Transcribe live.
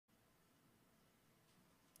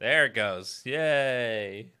There it goes.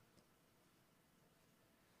 Yay.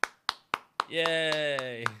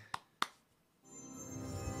 Yay.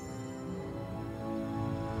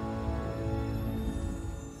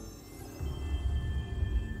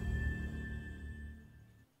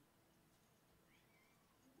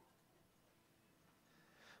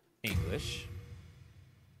 English.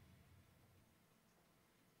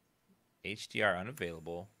 HDR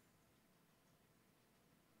unavailable.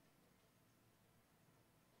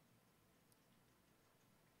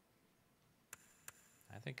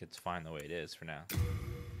 I think it's fine the way it is for now.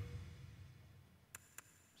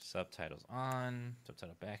 Subtitles on.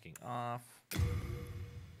 Subtitle backing off.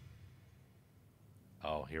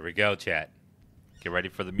 Oh, here we go, chat. Get ready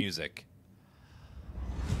for the music.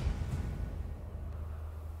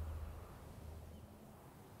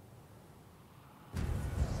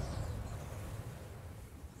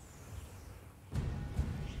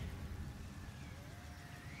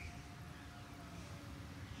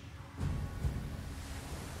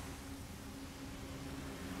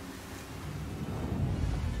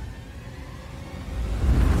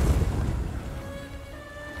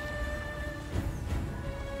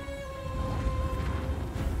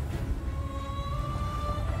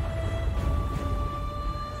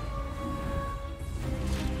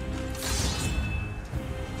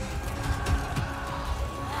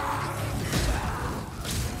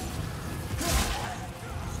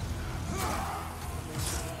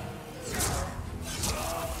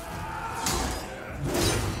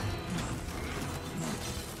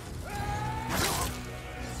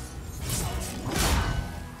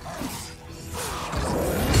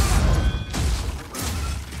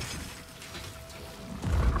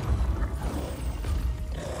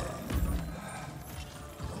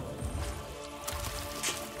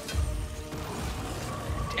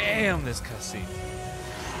 Damn, this cutscene.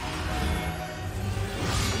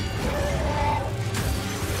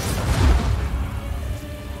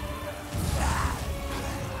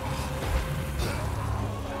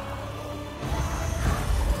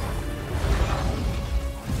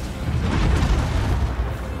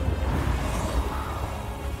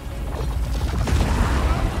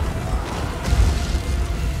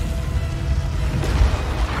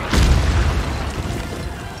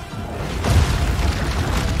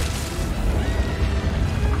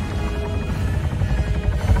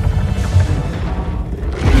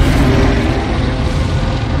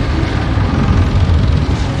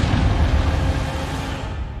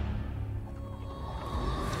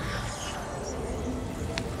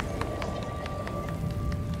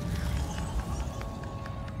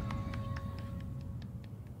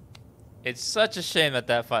 It's such a shame that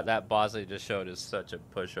that boss they just showed is such a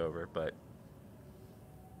pushover, but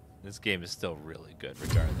this game is still really good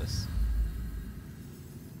regardless.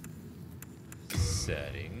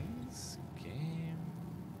 Settings, game,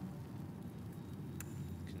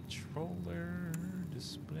 controller,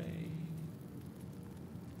 display.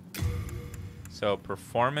 So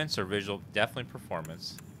performance or visual, definitely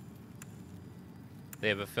performance. They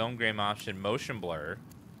have a film grain option, motion blur.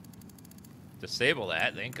 Disable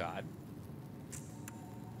that, thank God.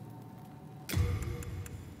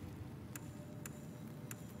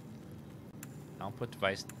 Output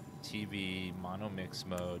device, TV, mono mix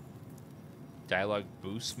mode, dialogue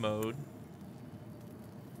boost mode.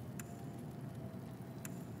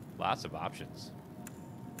 Lots of options.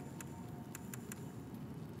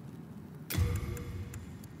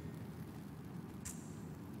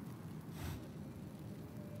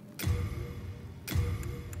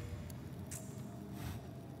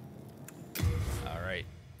 All right,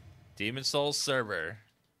 Demon Souls server.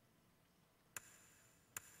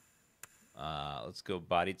 Let's go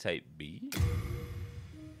body type B.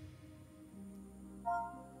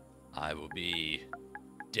 I will be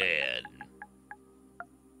Dan.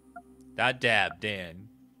 Not Dab, Dan.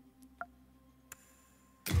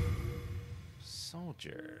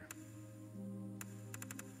 Soldier.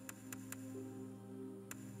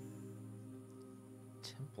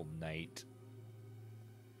 Temple Knight.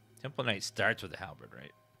 Temple Knight starts with a halberd,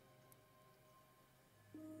 right?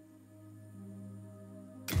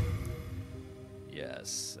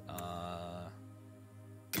 Yes.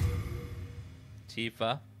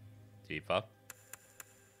 Tifa. Tifa.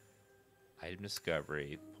 Item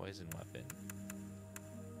discovery. Poison weapon.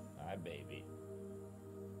 Hi, baby.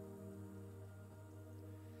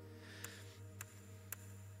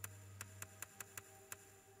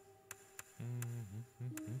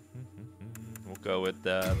 We'll go with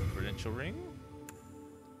the credential ring.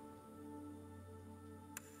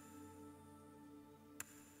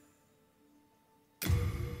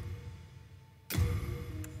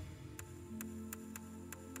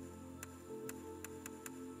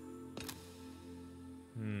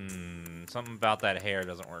 Something about that hair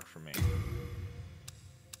doesn't work for me.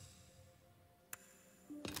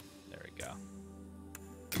 There we go.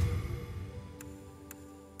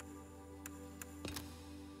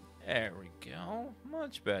 There we go.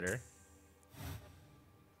 Much better.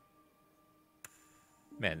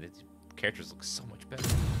 Man, the characters look so much better.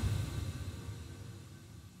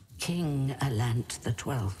 King Alant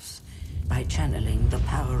XII, by channeling the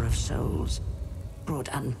power of souls, brought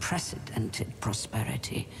unprecedented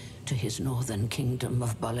prosperity to his northern kingdom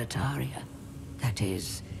of Boletaria. That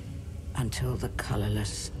is, until the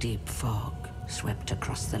colorless deep fog swept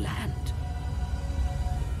across the land.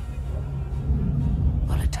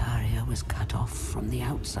 Boletaria was cut off from the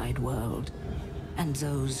outside world, and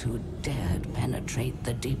those who dared penetrate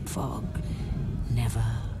the deep fog never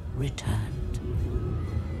returned.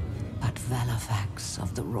 But Valifax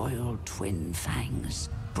of the Royal Twin Fangs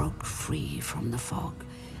broke free from the fog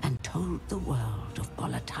and told the world of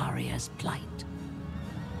Boletaria's plight.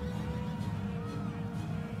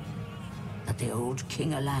 That the old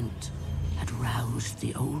King Alant had roused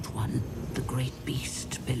the Old One, the great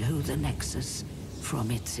beast below the Nexus,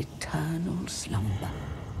 from its eternal slumber,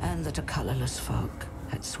 and that a colorless fog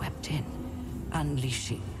had swept in,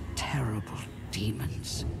 unleashing terrible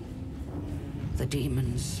demons. The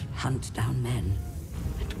demons hunt down men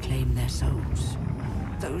and claim their souls.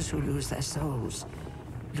 Those who lose their souls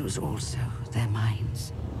lose also their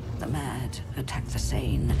minds. The mad attack the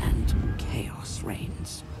sane, and chaos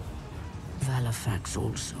reigns. Valifax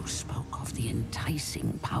also spoke of the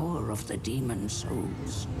enticing power of the demon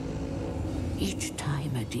souls. Each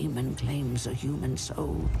time a demon claims a human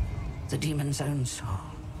soul, the demon's own soul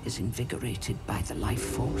is invigorated by the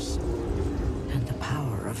life force, and the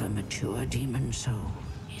power of a mature demon soul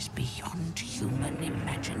is beyond human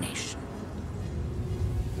imagination.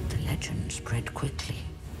 The legend spread quickly.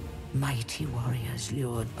 Mighty warriors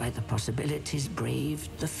lured by the possibilities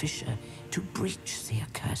braved the fissure to breach the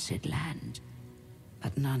accursed land,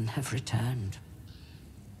 but none have returned.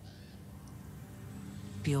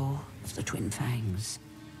 Pure of the Twin Fangs,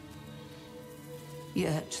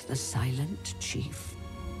 Yurt the Silent Chief,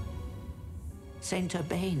 Saint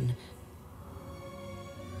Urbane,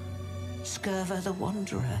 Scurva the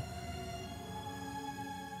Wanderer,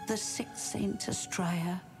 the sixth Saint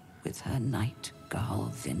Astraea with her Night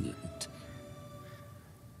Garl Vinland,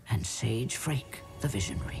 and Sage Frake the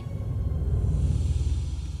Visionary.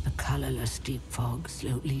 The colorless deep fog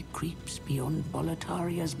slowly creeps beyond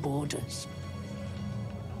Boletaria's borders.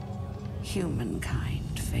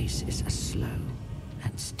 Humankind faces a slow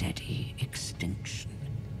and steady extinction.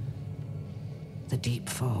 The deep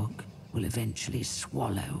fog will eventually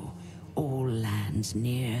swallow all lands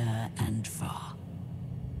near and far.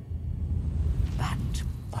 But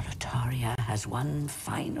Boletaria has one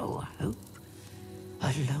final hope.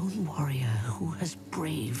 A lone warrior who has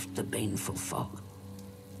braved the baneful fog.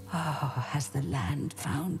 Ah, has the land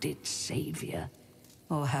found its savior?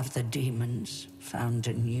 Or have the demons found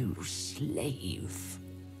a new slave?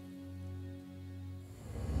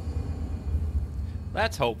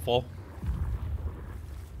 That's hopeful.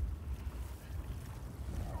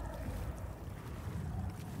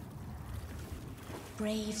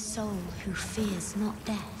 Brave soul who fears not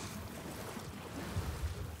death.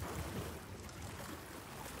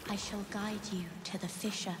 I shall guide you to the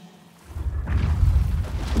fissure.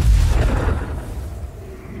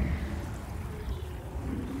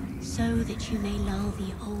 So that you may lull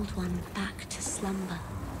the Old One back to slumber.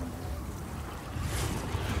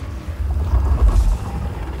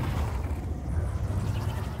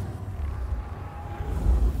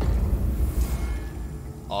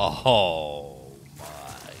 Oh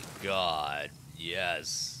my god,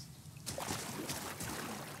 yes.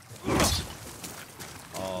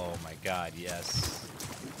 Oh my god, yes.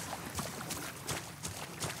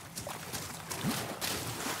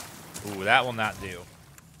 Ooh, that will not do.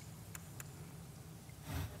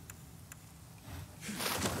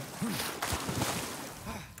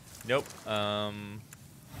 Nope. Wrong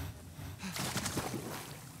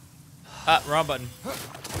button.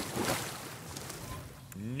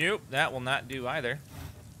 Nope, that will not do either.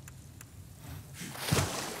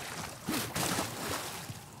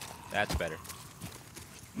 That's better.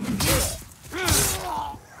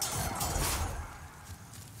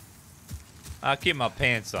 I'll keep my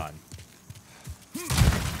pants on.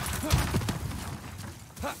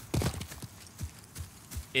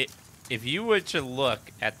 If you were to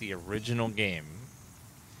look at the original game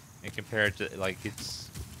and compare it to, like, it's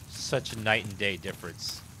such a night and day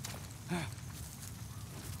difference.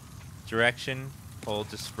 Direction, hold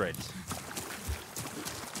to sprint.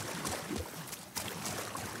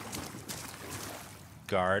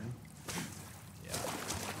 guard. Yeah,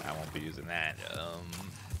 I won't be using that.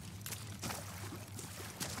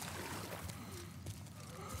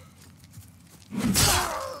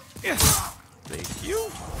 Thank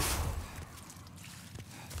you.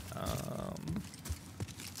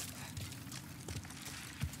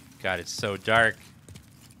 God, it's so dark.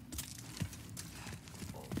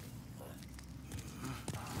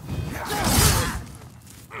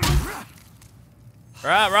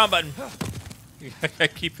 Ah, wrong button. I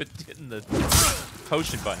keep hitting the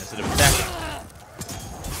potion button instead of attacking.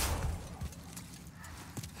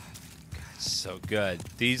 God, it's so good.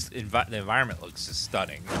 The environment looks just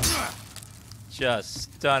stunning.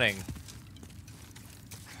 Just stunning.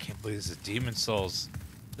 I can't believe this is Demon Souls.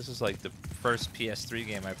 This was like the first PS3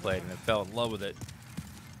 game I played, and I fell in love with it.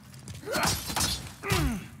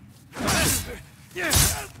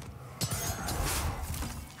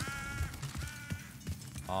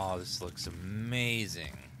 Oh, this looks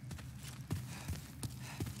amazing.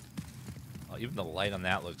 Oh, even the light on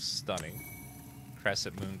that looks stunning.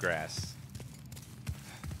 Crescent moon grass.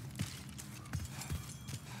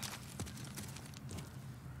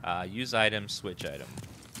 Use item, switch item.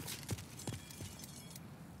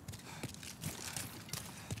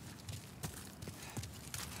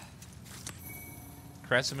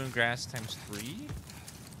 Crescent moon grass times 3.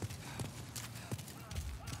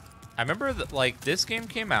 I remember that, like, this game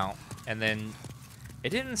came out and then it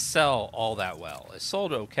didn't sell all that well. It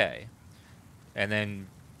sold okay, and then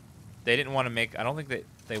they didn't want to make. I don't think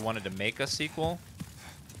they wanted to make a sequel,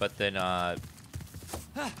 but then so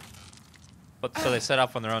they set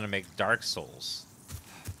off on their own to make Dark Souls,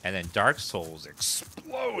 and then Dark Souls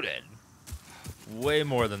exploded way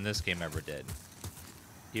more than this game ever did.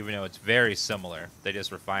 Even though it's very similar, they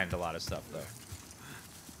just refined a lot of stuff though.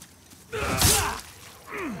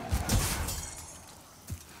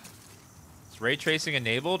 Is ray tracing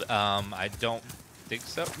enabled? I don't think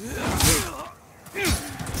so.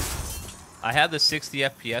 I have the 60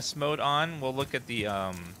 FPS mode on. We'll look at the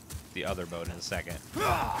other mode in a second.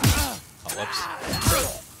 Oh, whoops.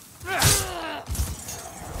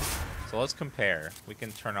 So let's compare. We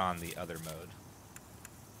can turn on the other mode.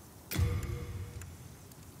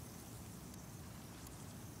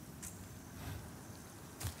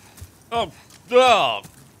 Oh,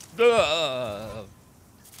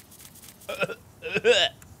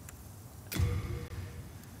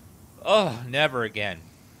 oh, never again.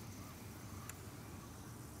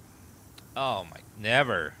 Oh my,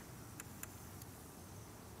 never.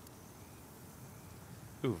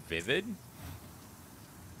 Ooh, vivid.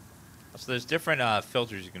 So there's different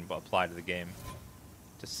filters you can apply to the game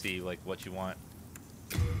to see like what you want.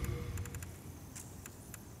 I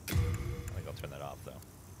think I'll turn that off though.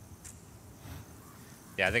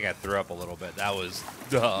 Yeah, I think I threw up a little bit. That was,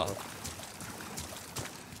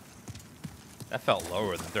 that felt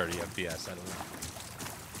lower than 30 FPS. I don't know.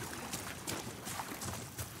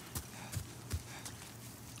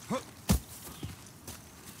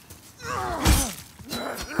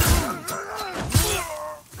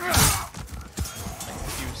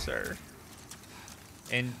 Thank you, sir.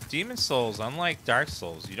 In Demon Souls, unlike Dark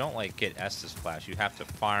Souls, you don't like get Estus Flash. You have to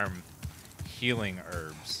farm healing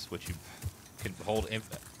herbs, which you can hold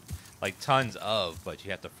like tons of, but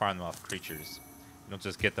you have to farm them off creatures. You don't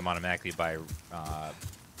just get them automatically by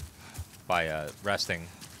resting.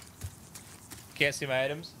 Can't see my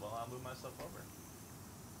items? Well, I'll move myself over.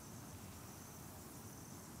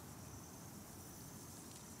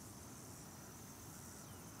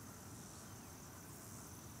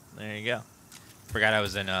 There you go. Forgot I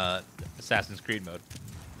was in Assassin's Creed mode.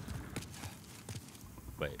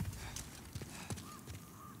 Wait.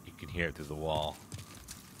 You can hear it through the wall.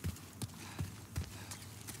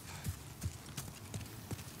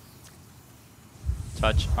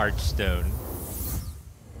 Touch Archstone.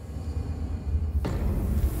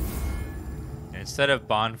 And instead of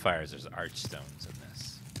bonfires, there's archstones in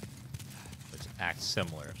this, which act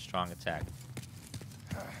similar. Strong attack.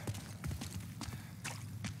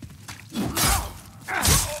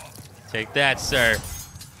 Take that, sir.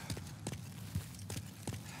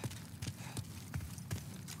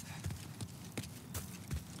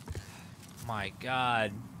 My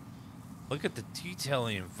God. Look at the detail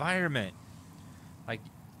in the environment. Like,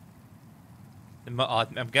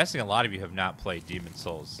 I'm guessing a lot of you have not played Demon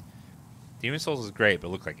Souls. Demon Souls is great, but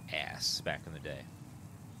it looked like ass back in the day.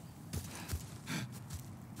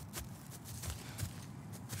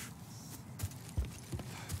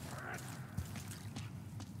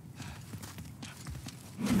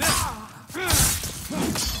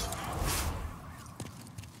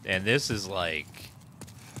 And this is like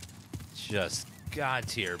just God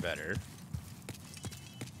tier better.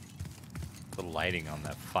 The lighting on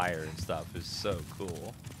that fire and stuff is so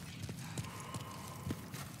cool.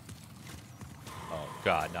 Oh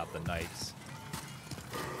god, not the knights.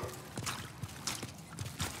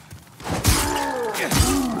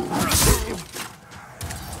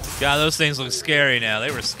 God, those things look scary now.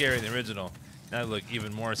 They were scary in the original. Now they look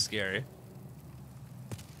even more scary.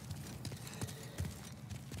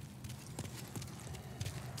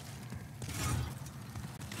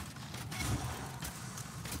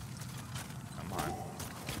 Come on.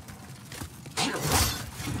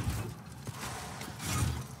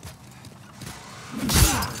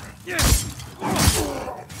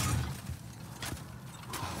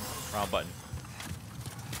 Wrong button.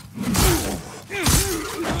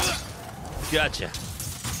 Gotcha.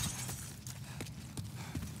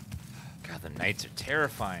 God, the knights are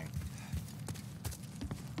terrifying.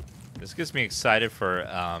 This gets me excited for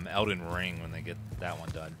Elden Ring when they get that one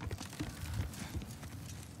done.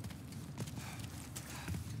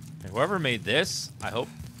 And whoever made this, I hope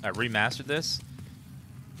remastered this.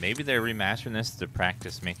 Maybe they're remastering this to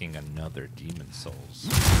practice making another Demon Souls.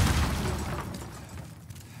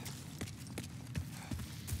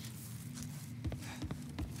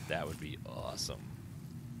 That would be awesome.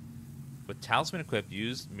 With Talisman equipped,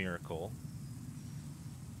 use Miracle.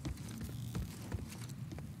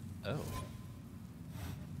 Oh.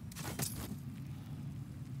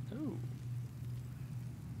 Ooh.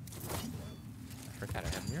 I forgot I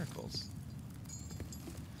have miracles.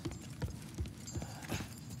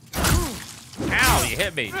 Ow, you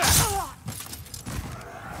hit me!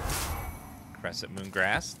 Crescent Moon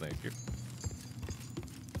Grass, thank you.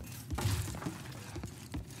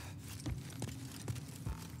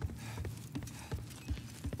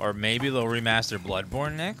 Or maybe they'll remaster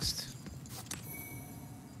Bloodborne next?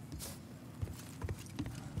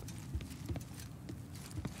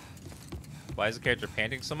 Why is the character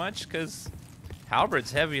panting so much? Because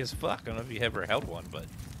halberds heavy as fuck. I don't know if you ever held one, but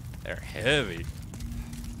they're heavy.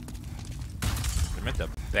 They're meant to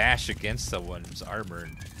bash against someone's armor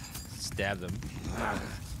and stab them.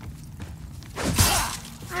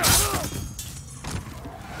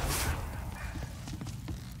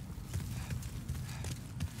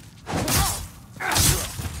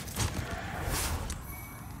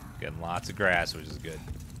 Getting lots of grass, which is good.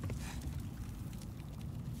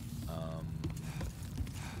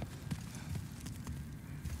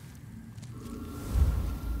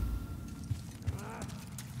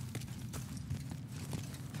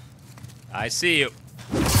 I see you.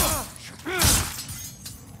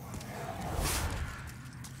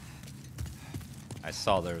 I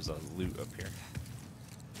saw there was a loot up here.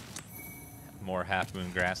 More half moon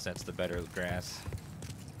grass, that's the better grass.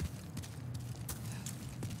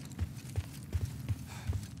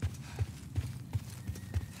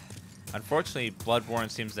 Unfortunately, Bloodborne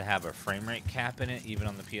seems to have a frame rate cap in it, even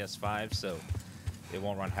on the PS5, so it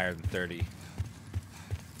won't run higher than 30.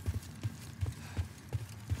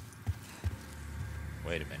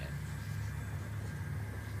 Wait a minute.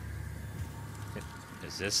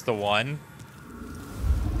 Is this the one?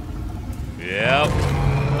 Yep.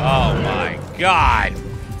 Oh my god!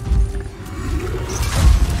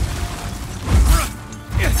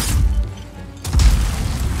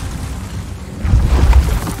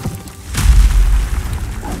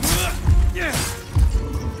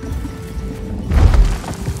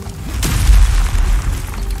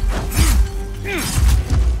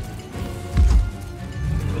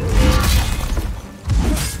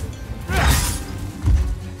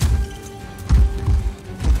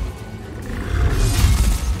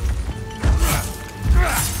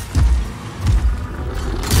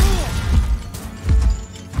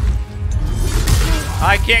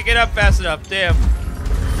 I can't get up fast enough, damn.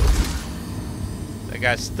 That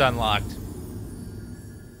guy's stun locked.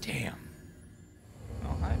 Damn.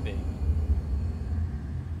 Oh, hi, baby.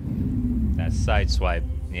 That side swipe.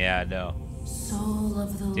 Yeah, I know. Soul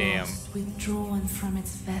of the Damn. lost withdrawn from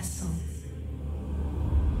its vessel.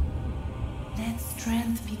 Let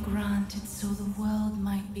strength be granted so the world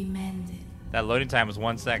might be mended. That loading time was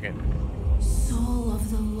 1 second. Soul of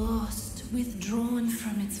the lost withdrawn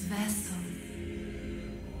from its vessel.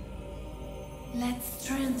 Let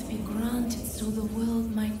strength be granted so the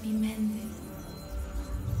world might be mended.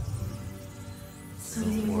 So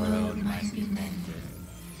the world might be mended.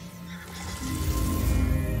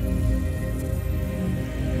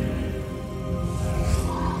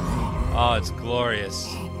 Oh, it's glorious.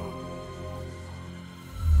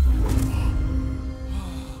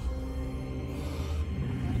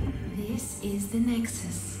 This is the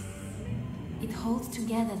Nexus. It holds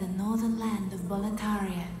together the northern land of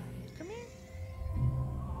Boletaria.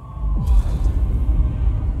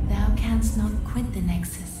 Thou canst canst not quit the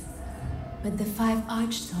Nexus, but the 5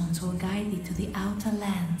 Archstones will guide thee to the outer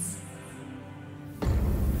lands.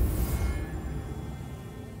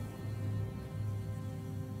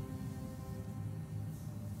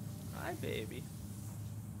 Hi, baby.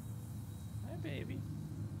 Hi, baby.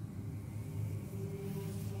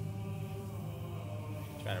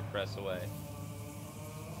 Trying to press away.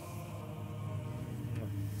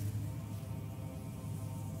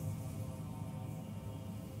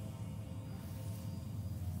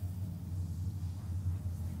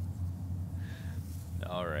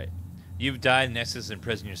 Alright. You've died, Nexus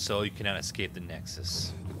imprisoned your soul. You cannot escape the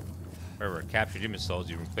Nexus. Remember, capture demon souls,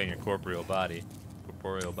 you reclaim your corporeal body.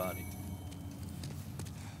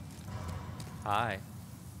 Hi.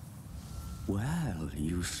 Well,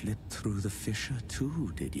 you slipped through the fissure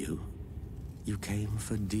too, did you? You came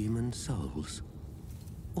for demon souls?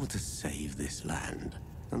 Or to save this land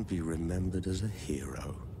and be remembered as a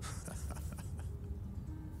hero?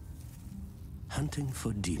 Hunting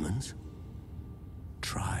for demons?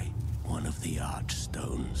 Try one of the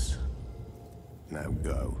Archstones. Now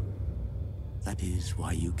go. That is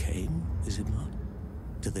why you came, is it not?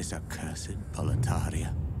 To this accursed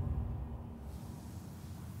Boletaria.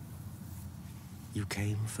 You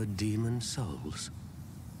came for demon souls?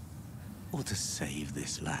 Or to save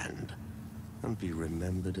this land and be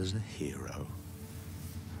remembered as a hero?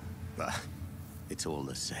 But it's all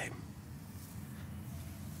the same.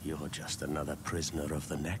 You're just another prisoner of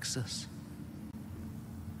the Nexus.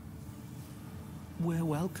 We're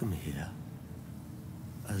welcome here.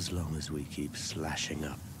 As long as we keep slashing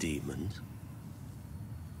up demons.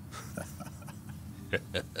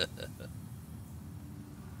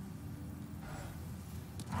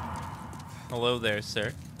 Hello there,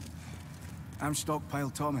 sir. I'm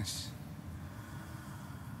Stockpile Thomas.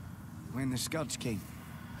 When the Scourge came,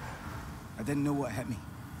 I didn't know what hit me.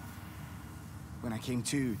 When I came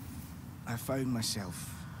to, I found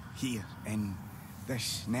myself here in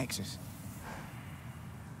this Nexus.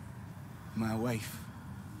 My wife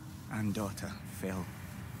and daughter fell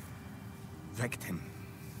victim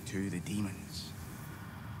to the demons.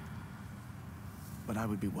 But I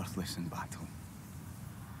would be worthless in battle.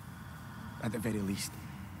 At the very least,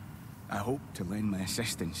 I hope to lend my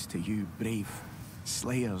assistance to you brave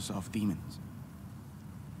slayers of demons.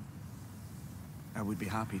 I would be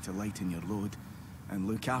happy to lighten your load and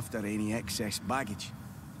look after any excess baggage.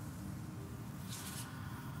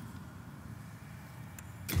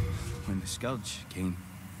 When the Scourge came,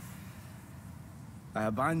 I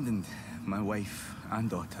abandoned my wife and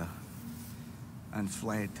daughter and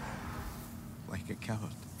fled like a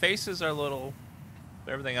coward. Faces are little,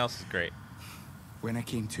 but everything else is great. When I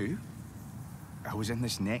came to, I was in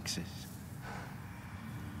this Nexus.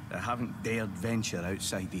 I haven't dared venture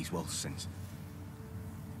outside these walls since.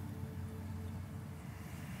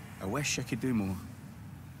 I wish I could do more,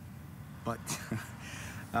 but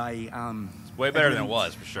I am... It's way better than it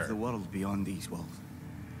was, for sure. ...the world beyond these walls.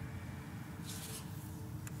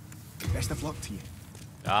 Best of luck to you.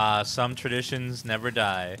 Some traditions never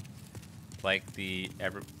die. Like the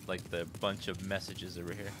bunch of messages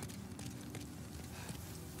over here.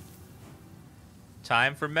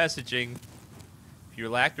 Time for messaging. If you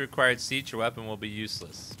lack the required seat, your weapon will be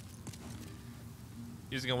useless.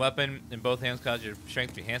 Using a weapon in both hands causes your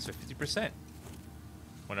strength to be enhanced by 50%.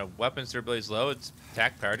 When a weapon's durability is low, its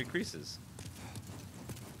attack power decreases.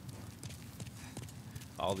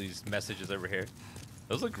 All these messages over here.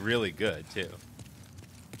 Those look really good, too.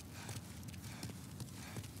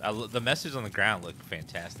 The messages on the ground look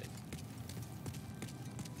fantastic.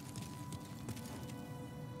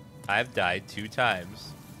 I've died 2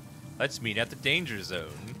 times. Let's meet at the danger zone.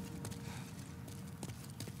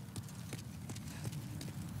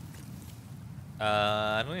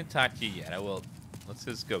 I don't need to talk to you yet. I will. Let's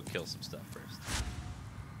just go kill some stuff first.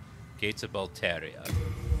 Gates of Boletaria.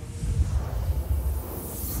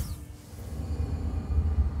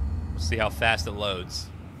 See how fast it loads.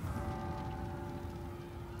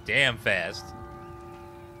 Damn fast.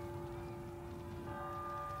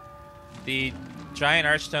 The giant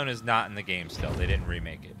archstone is not in the game still. They didn't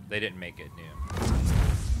remake it. They didn't make it new.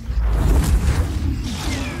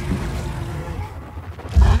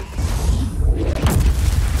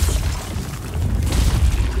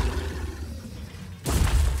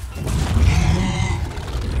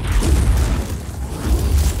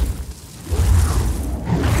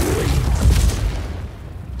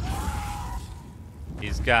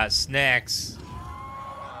 He's got snacks.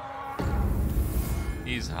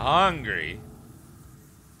 He's hungry.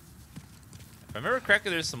 If I remember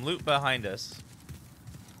correctly, there's some loot behind us.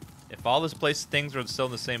 If all things were still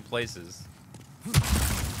in the same places.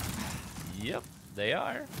 Yep, they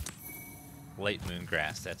are. Late moon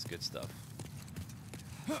grass, that's good stuff.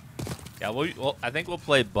 Yeah, well, I think we'll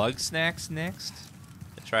play Bug Snacks next.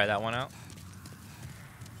 Try that one out.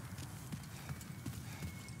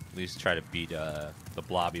 At least try to beat the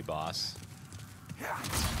blobby boss.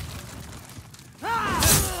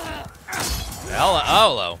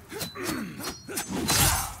 Hello.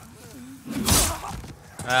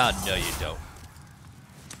 Oh, no, you don't.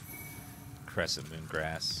 Crescent moon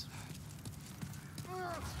grass.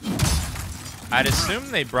 I'd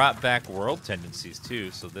assume they brought back world tendencies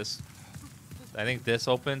too, so this... I think this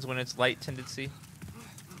opens when it's light tendency.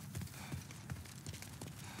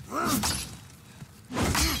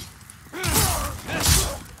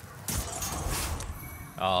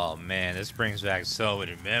 Oh man, this brings back so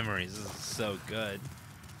many memories. This is so good.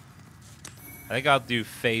 I think I'll do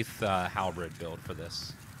Faith Halberd build for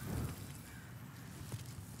this.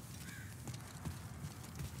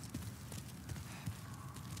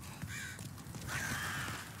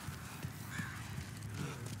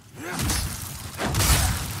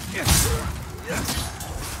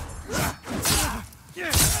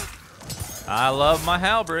 I love my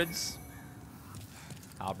halberds.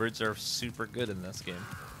 Halberds are super good in this game.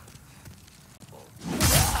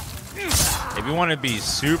 If you want to be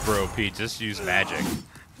super OP, just use magic.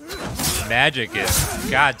 Magic is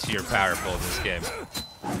god tier powerful in this game.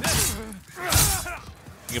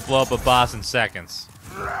 You can blow up a boss in seconds.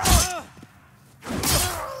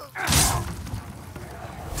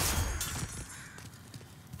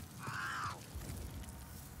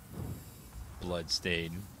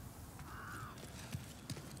 Bloodstain.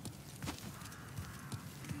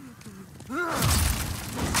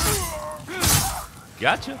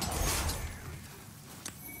 Gotcha.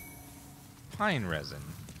 Pine resin.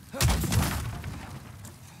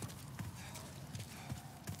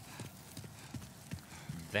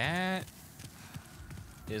 That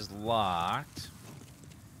is locked.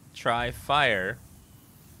 Try fire.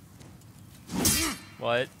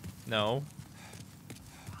 What? No.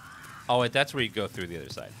 Oh, wait, that's where you go through the other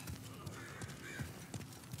side.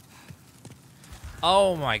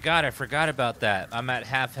 Oh my god, I forgot about that. I'm at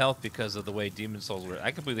half health because of the way Demon Souls work.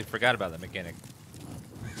 I completely forgot about that mechanic.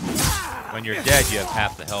 When you're dead, you have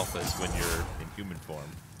half the health as when you're in human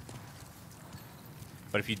form.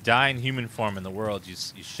 But if you die in human form in the world, you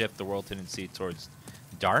shift the world tendency towards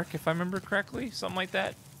dark, if I remember correctly. Something like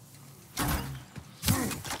that.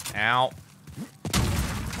 Ow.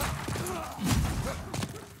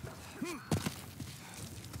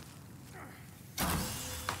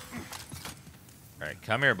 Alright,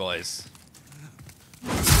 come here, boys.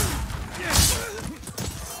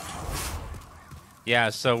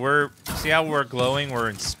 Yeah, so see how we're glowing? We're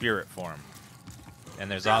in spirit form.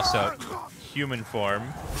 And there's also human form,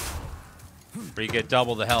 where you get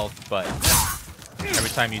double the health, but every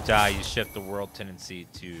time you die, you shift the world tendency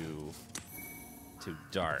to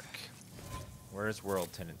dark. Where's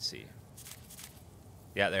world tendency?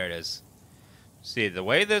 Yeah, there it is. See, the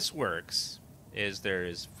way this works is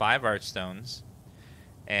there's 5 archstones,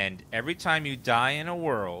 and every time you die in a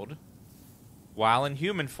world, while in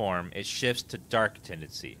human form, it shifts to dark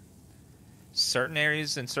tendency. Certain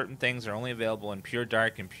areas and certain things are only available in pure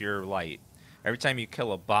dark and pure light. Every time you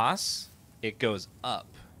kill a boss, it goes up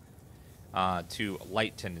to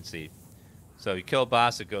light tendency. So you kill a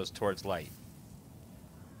boss, it goes towards light.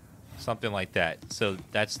 Something like that. So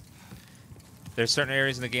there's certain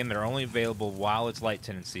areas in the game that are only available while it's light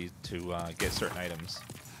tendency to get certain items.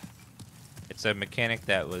 It's a mechanic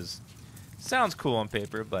that sounds cool on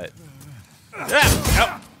paper, but that's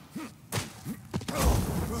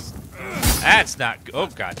not good. Oh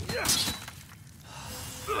god.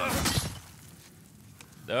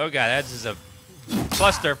 Oh god, that's just a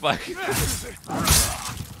clusterfuck.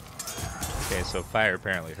 Okay, so fire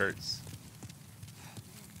apparently hurts.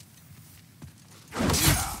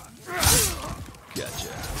 Gotcha.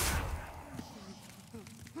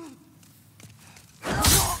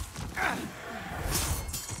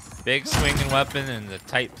 Big swinging weapon in the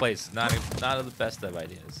tight place. Not of the best of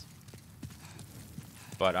ideas.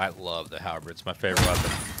 But I love the halberd. It's my favorite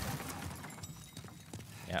weapon.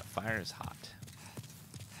 Yeah, fire is hot.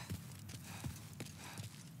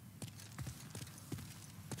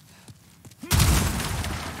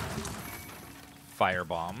 Fire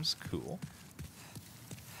bombs, cool.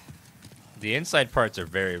 The inside parts are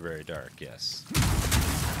very, very dark, yes.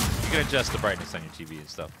 You can adjust the brightness on your TV and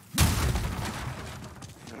stuff.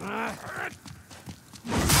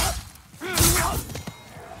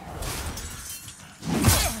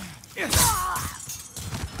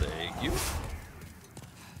 Thank you.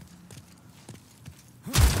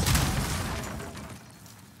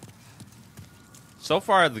 So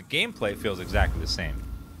far, the gameplay feels exactly the same.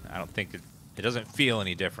 I don't think it doesn't feel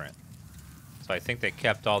any different. So I think they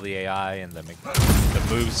kept all the AI and the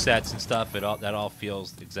move sets and stuff. That all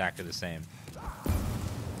feels exactly the same.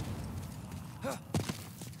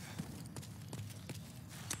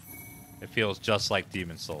 It feels just like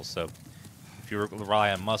Demon Souls. So if you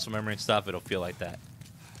rely on muscle memory and stuff, it'll feel like that.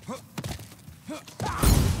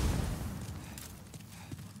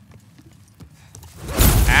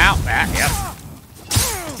 Ow! Ah, yep.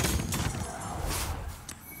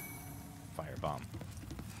 Firebomb.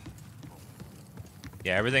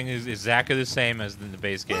 Yeah, everything is exactly the same as in the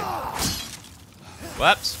base game.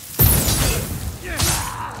 Whoops.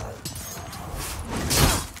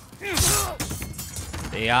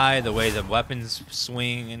 The AI, the way the weapons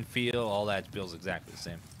swing and feel, all that feels exactly the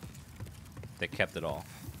same. They kept it all.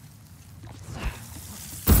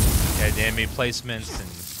 Yeah, the enemy placements and...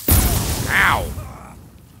 Ow!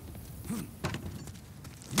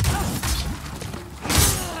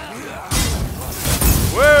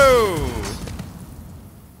 Whoa!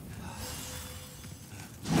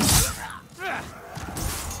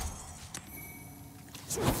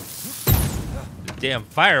 The damn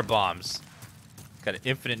fire bombs. Got an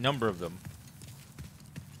infinite number of them.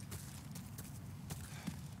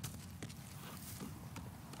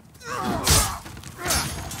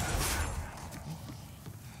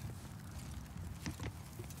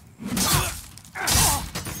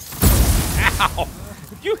 Ow!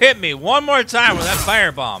 If you hit me one more time with that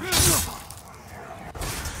firebomb,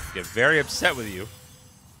 I get very upset with you.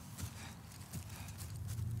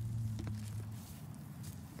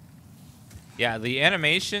 Yeah, the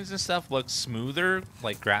animations and stuff look smoother,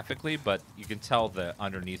 like graphically, but you can tell the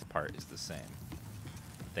underneath part is the same.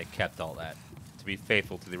 They kept all that to be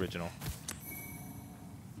faithful to the original.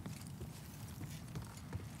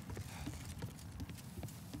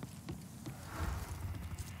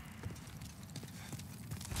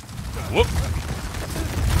 Whoop!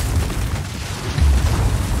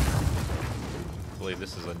 I believe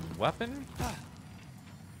this is a weapon?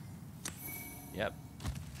 Yep.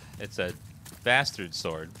 It's a bastard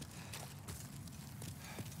sword.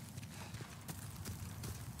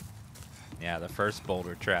 Yeah, the first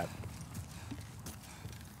boulder trap.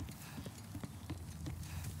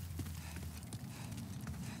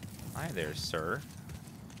 Hi there, sir.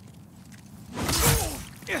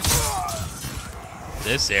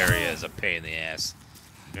 This area is a pain in the ass.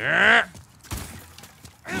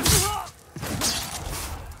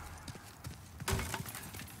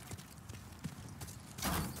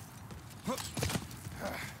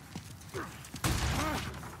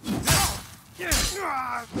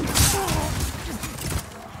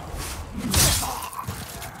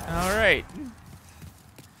 All right.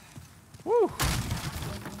 Woo.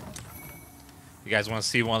 You guys want to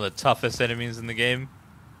see one of the toughest enemies in the game?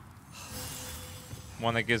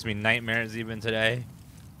 One that gives me nightmares even today.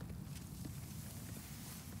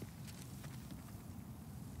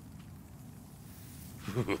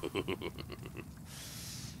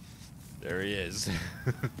 There he is.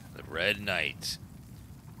 The Red Knight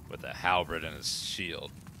with a halberd and a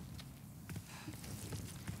shield.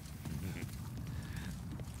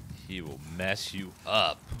 He will mess you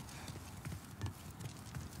up.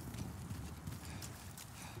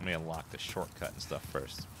 Let me unlock the shortcut and stuff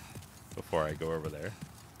first before I go over there.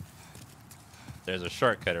 There's a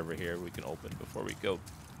shortcut over here we can open before we go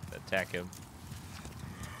attack him.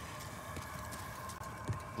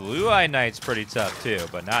 Blue Eye Knight's pretty tough too,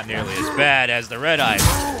 but not nearly as bad as the Red Eye.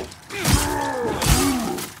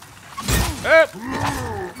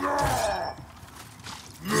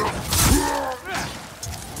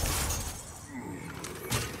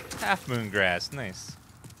 Half Moon Grass, nice.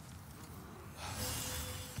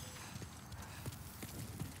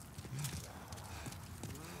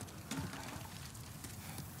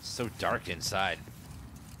 So dark inside.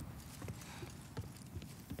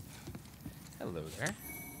 Hello there.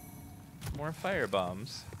 More fire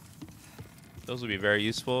bombs. Those will be very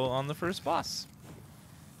useful on the first boss.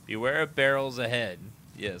 Beware of barrels ahead.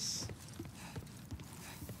 Yes.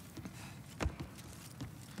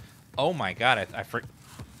 Oh my god,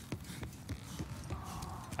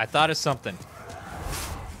 I thought of something.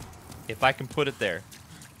 If I can put it there.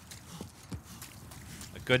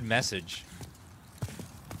 A good message.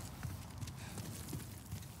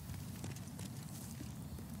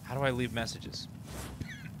 How do I leave messages?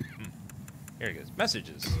 Here it goes.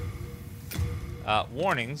 Messages.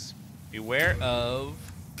 Warnings. Beware of...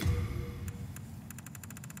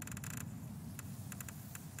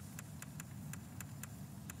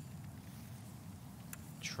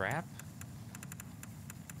 trap?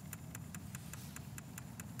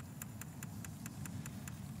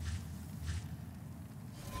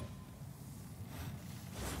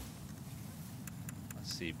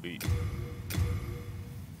 see.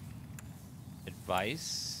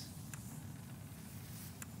 Advice.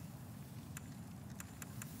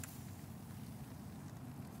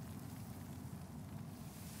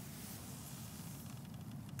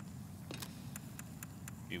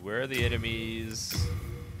 Beware the enemies.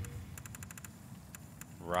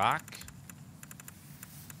 Rock.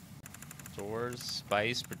 Doors,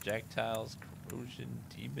 spice, projectiles, corrosion,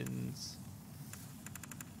 demons.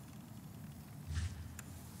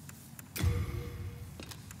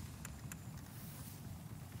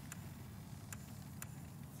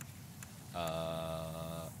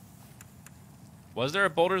 Was there a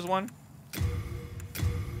boulders one?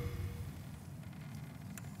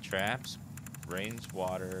 Traps, rains,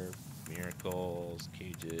 water, miracles,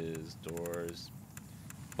 cages, doors,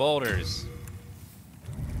 boulders.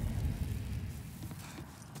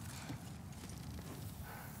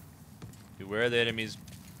 Beware the enemies.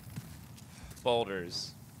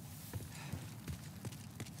 Boulders.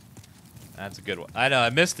 That's a good one. I know,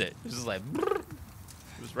 I missed it. It was just like,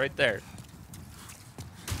 it was right there.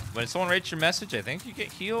 When someone writes your message, I think you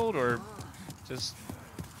get healed or just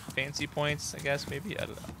fancy points, I guess, maybe. I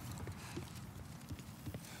don't know.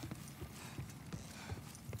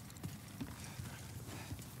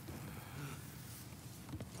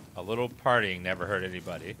 A little partying never hurt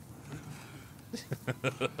anybody.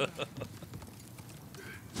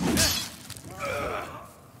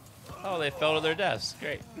 Oh, they fell to their deaths.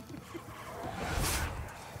 Great.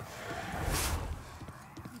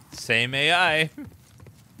 Same AI.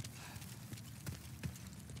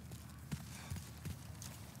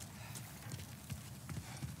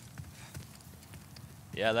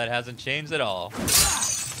 Yeah, that hasn't changed at all.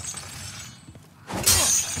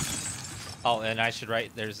 Oh, and I should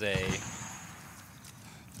write, there's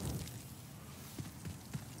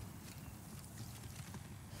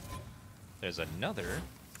another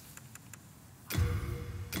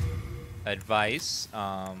advice.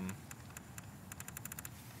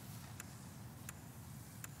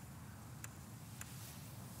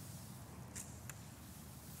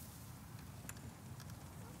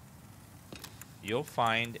 You'll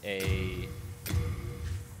find a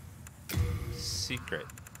secret.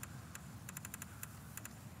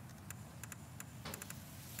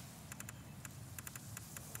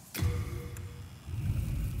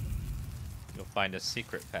 You'll find a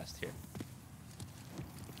secret past here.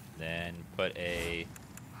 Then put a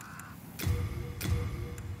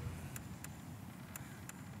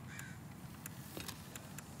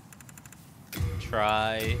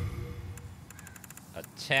try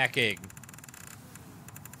attacking.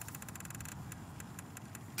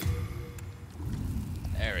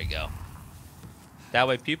 There we go. That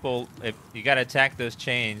way people, if you gotta attack those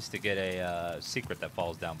chains to get a secret that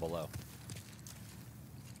falls down below.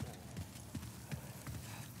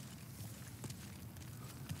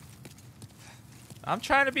 I'm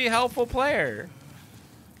trying to be a helpful player.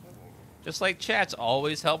 Just like chat's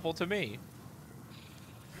always helpful to me.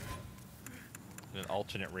 In an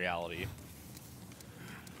alternate reality.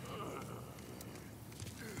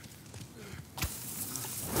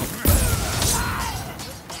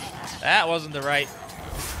 That wasn't the right.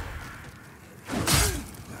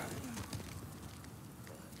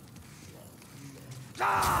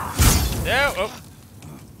 No. Oh.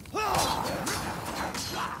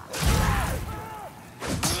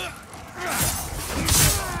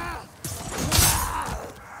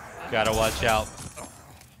 Gotta watch out.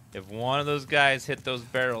 If one of those guys hit those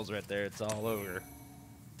barrels right there, it's all over.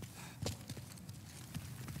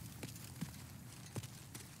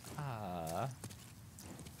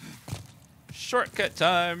 Shortcut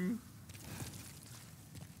time.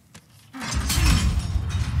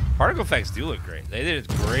 Particle effects do look great. They did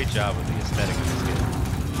a great job with the aesthetic of this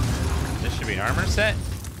game. This should be an armor set.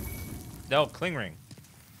 No, cling ring.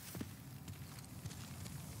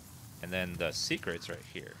 And then the secret's right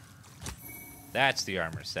here. That's the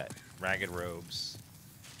armor set. Ragged robes.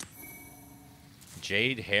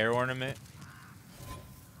 Jade hair ornament.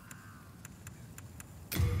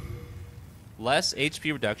 Less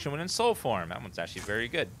HP reduction when in soul form. That one's actually very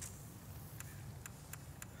good.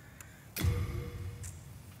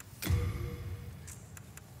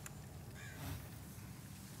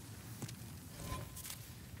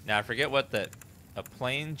 Now I forget what a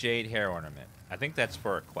plain jade hair ornament. I think that's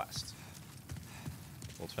for a quest.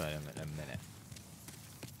 We'll try that in a minute.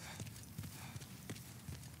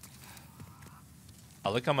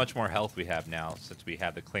 Oh, look how much more health we have now since we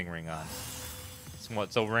have the cling ring on.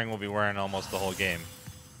 So ring will be wearing almost the whole game.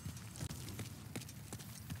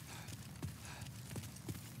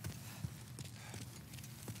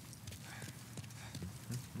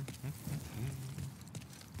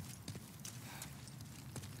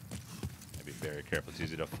 very careful. It's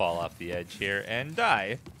easy to fall off the edge here and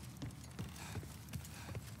die.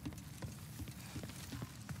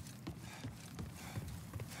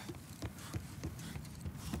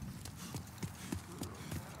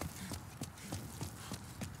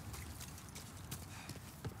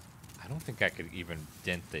 I don't think I could even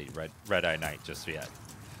dent the red eye knight just yet.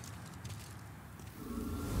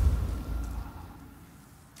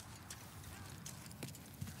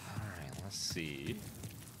 Alright, let's see.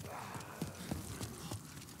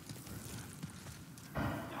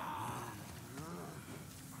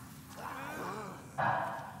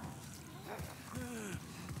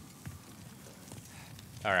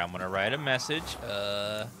 Alright, I'm gonna write a message.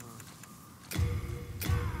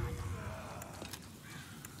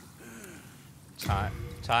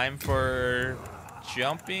 Time for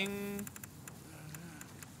jumping.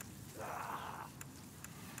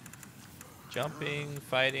 Jumping,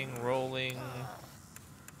 fighting, rolling,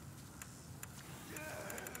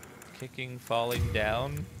 kicking, falling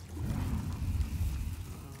down.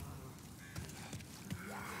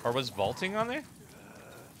 Or was vaulting on there?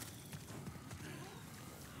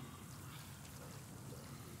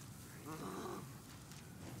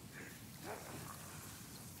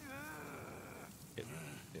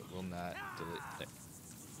 It will not delete there.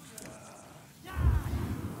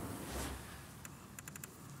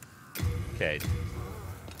 Okay.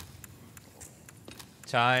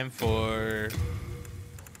 Time for...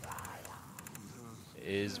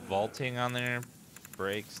 Is vaulting on there?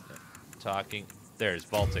 Breaks. Talking. There's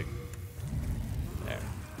vaulting. There.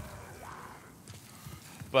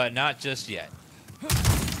 But not just yet.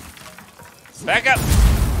 Back up!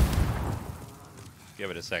 Give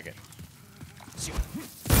it a second.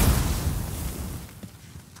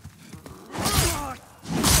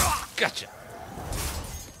 Gotcha!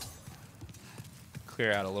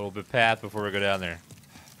 Clear out a little bit path before we go down there.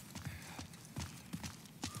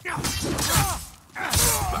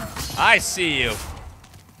 I see you.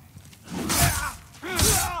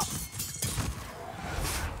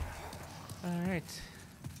 All right.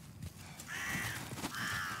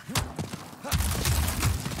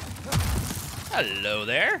 Hello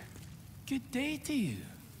there. Good day to you.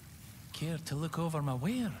 Care to look over my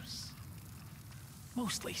wares?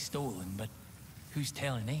 Mostly stolen, but who's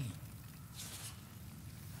telling eh?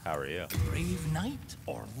 How are you? Brave knight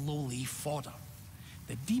or lowly fodder?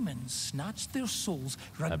 The demons snatched their souls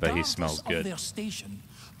bet he regardless smells good. of their station,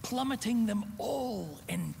 plummeting them all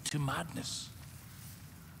into madness.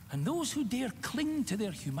 And those who dare cling to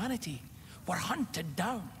their humanity were hunted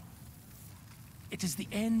down. It is the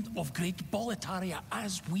end of Great Boletaria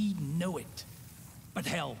as we know it. But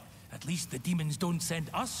hell, at least the demons don't send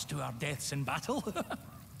us to our deaths in battle.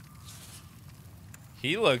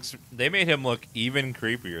 He looks... They made him look even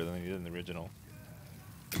creepier than he did in the original.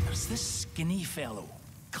 There's this skinny fellow,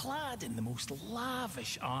 clad in the most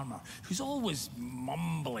lavish armor, who's always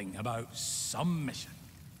mumbling about some mission.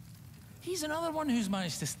 He's another one who's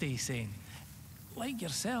managed to stay sane, like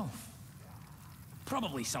yourself.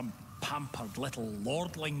 Probably some pampered little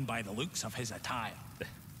lordling by the looks of his attire.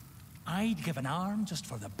 I'd give an arm just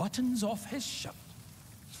for the buttons off his shirt.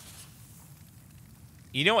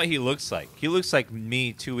 You know what he looks like? He looks like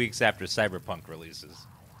me 2 weeks after Cyberpunk releases.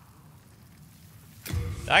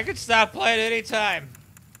 I could stop playing anytime.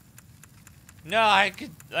 No, I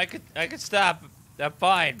could stop. I'm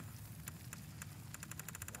fine.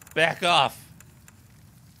 Back off.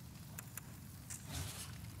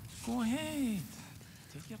 Go ahead.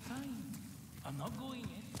 Take your time. I'm not going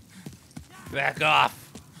in. Back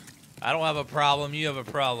off. I don't have a problem. You have a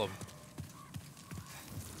problem.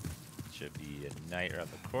 Should be a knight around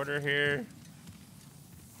the corner here.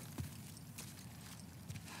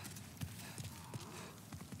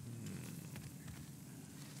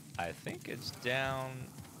 I think it's down.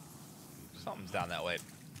 Something's down that way.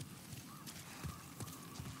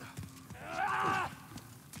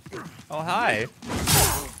 Oh, hi.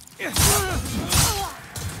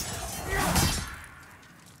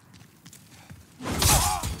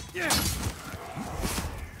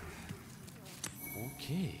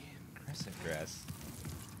 Okay, crescent grass.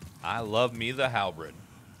 I love me the halberd.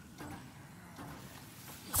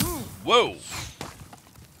 Whoa!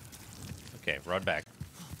 Okay, run back.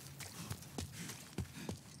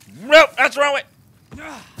 Nope, that's the wrong way.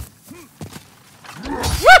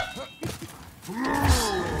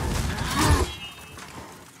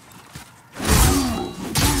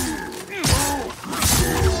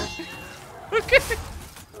 Okay.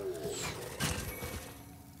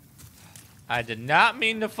 I did not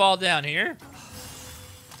mean to fall down here.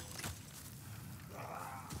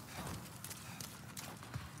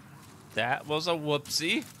 That was a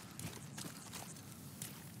whoopsie.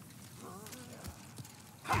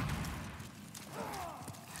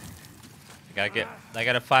 I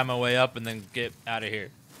gotta find my way up and then get out of here.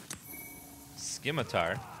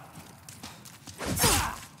 Scimitar.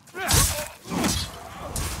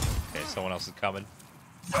 Okay, someone else is coming.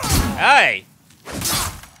 Hey!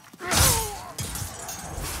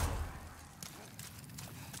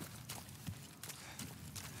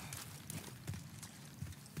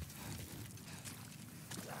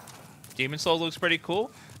 Demon Soul looks pretty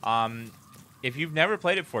cool. If you've never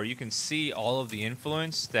played it before, you can see all of the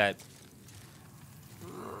influence that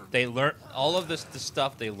they learn, all of the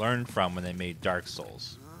stuff they learned from when they made Dark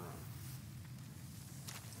Souls.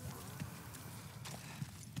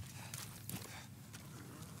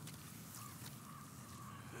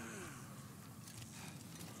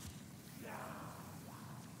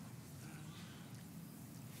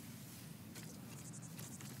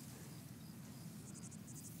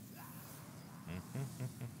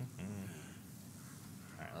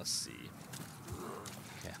 Alright, let's see.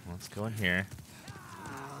 Okay, let's go in here.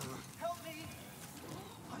 Help me!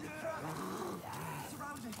 I'm trapped.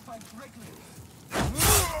 Surrounded by wrigglers.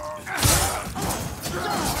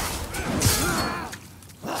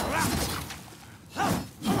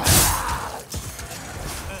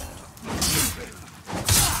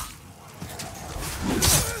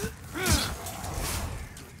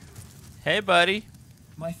 Hey, buddy.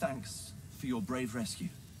 My thanks for your brave rescue.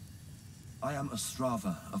 I am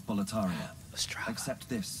Ostrava of Boletaria. Ostrava. Accept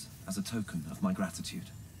this as a token of my gratitude.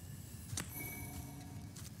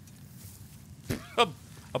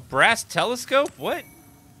 A brass telescope? What?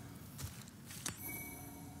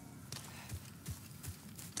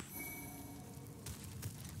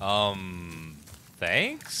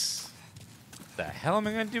 Thanks? What the hell am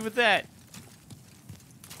I gonna do with that?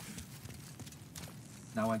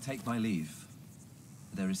 Now I take my leave.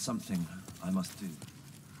 There is something I must do.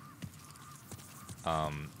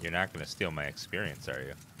 You're not gonna steal my experience, are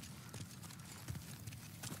you?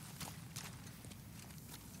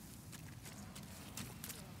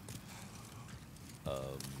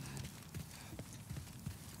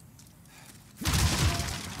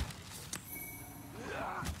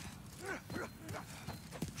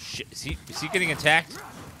 Shit, is he getting attacked?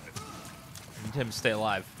 I need him to stay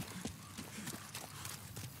alive.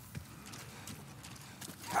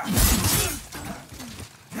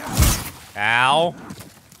 Ow.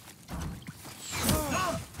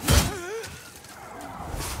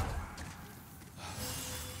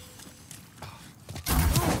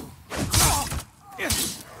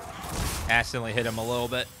 Accidentally hit him a little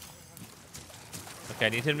bit. Okay, I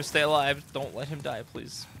need him to stay alive. Don't let him die,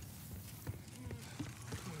 please.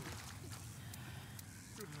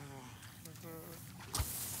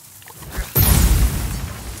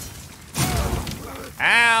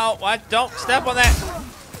 Ow! What? Don't step on that!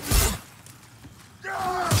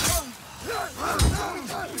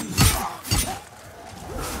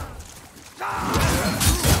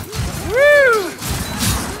 Woo!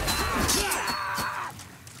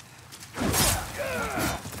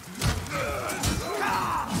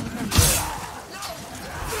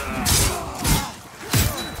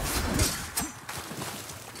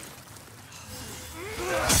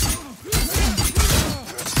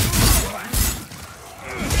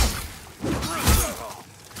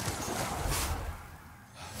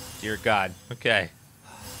 Dear God. Okay.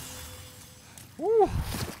 Woo.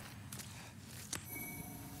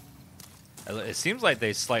 It seems like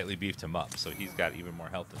they slightly beefed him up, so he's got even more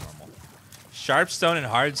health than normal. Sharpstone and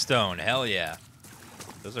Hardstone. Hell yeah.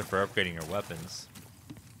 Those are for upgrading your weapons.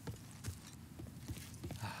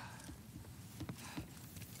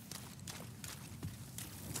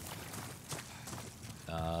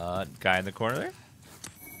 Guy in the corner there.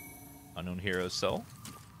 Unknown hero soul.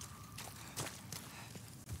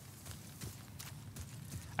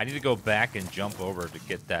 I need to go back and jump over to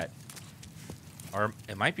get that. Or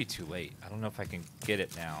it might be too late. I don't know if I can get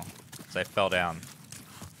it now, because I fell down.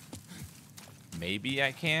 Maybe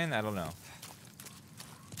I can? I don't know.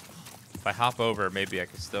 If I hop over, maybe I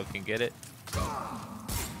still can get it.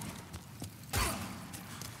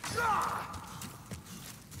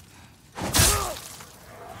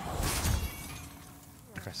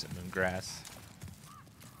 Crescent moon grass.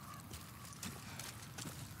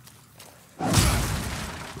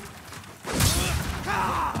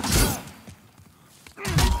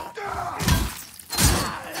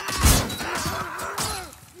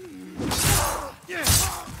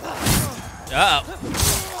 Uh-oh.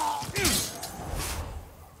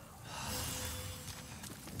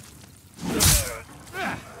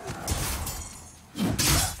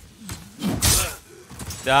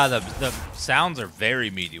 The sounds are very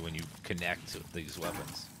meaty when you connect to these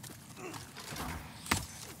weapons.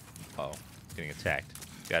 Oh, getting attacked.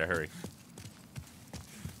 Gotta hurry.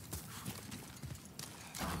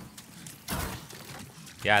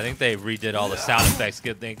 Yeah, I think they redid all the sound effects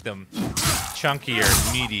to make them chunkier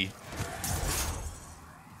and meaty.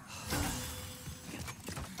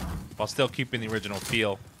 While still keeping the original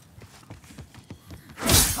feel.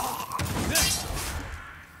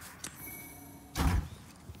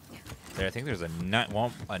 There, I think there's a knight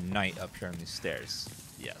up here on these stairs.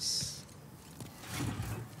 Yes.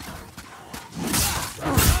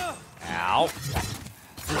 Ow.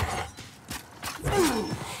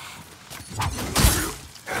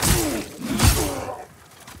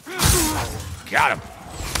 Got him.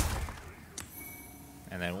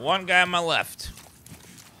 And then one guy on my left.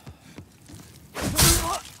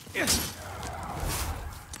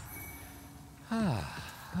 All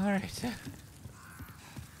right.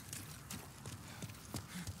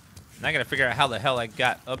 Now I gotta figure out how the hell I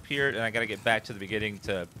got up here, and I gotta get back to the beginning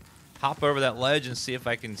to hop over that ledge and see if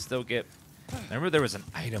I can still get... Remember there was an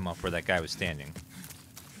item up where that guy was standing.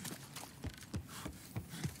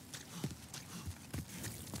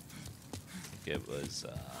 I think it was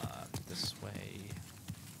this way.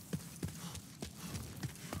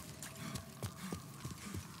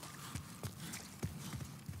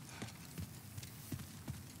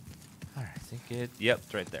 All right, I think it... Yep,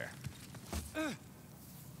 it's right there.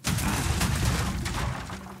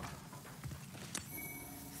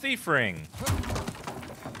 Thief ring.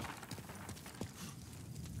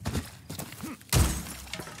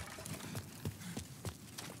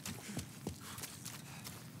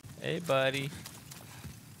 Hey, buddy.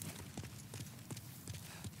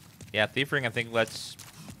 Yeah, thief ring I think lets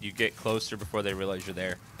you get closer before they realize you're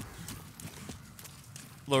there.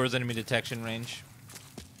 Lowers enemy detection range.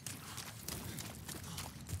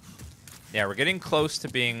 Yeah, we're getting close to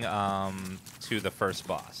being to the first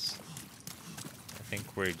boss. I think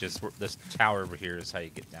this tower over here is how you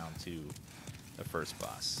get down to the first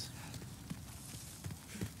boss.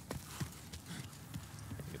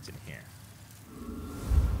 I think it's in here.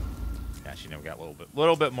 Actually, no, we got a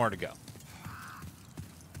little bit more to go.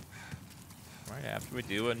 Right after we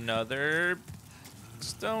do another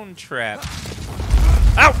stone trap.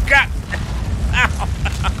 Oh God! Ow!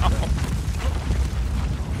 Ow!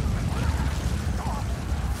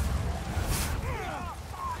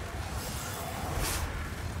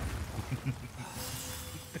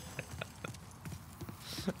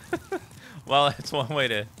 Well, that's one way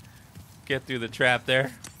to get through the trap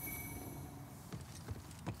there.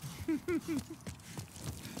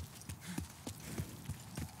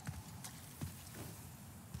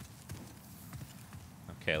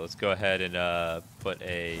 Okay, let's go ahead and put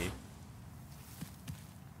a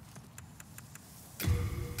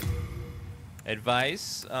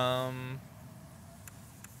advice.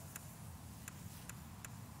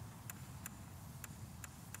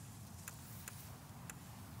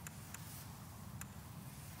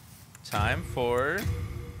 Time for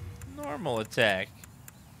normal attack.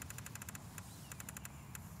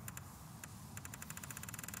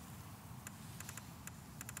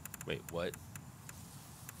 Wait, what?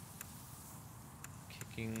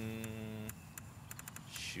 Kicking,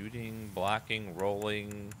 shooting, blocking,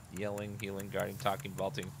 rolling, yelling, healing, guarding, talking,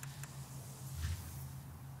 vaulting.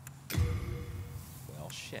 Well,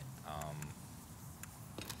 shit.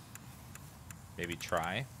 Maybe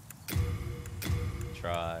try.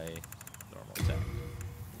 Try normal attack.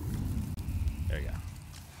 There you go.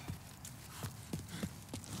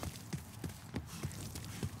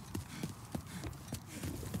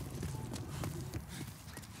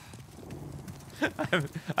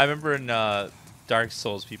 I remember in Dark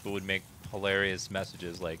Souls, people would make hilarious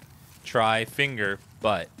messages like, try finger,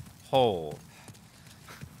 butt, hole.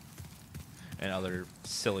 And other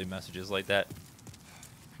silly messages like that.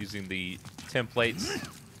 Using the templates.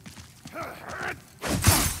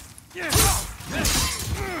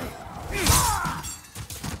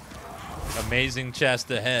 Amazing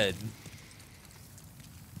chest ahead.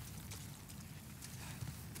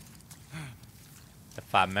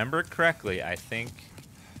 If I remember correctly, I think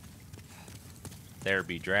there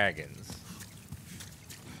be dragons.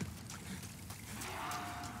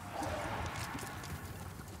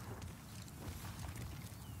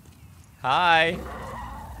 Hi.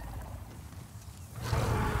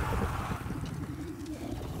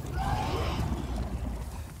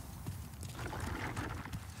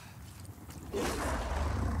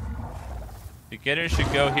 Beginners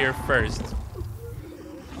should go here first.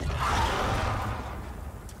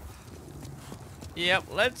 Yep,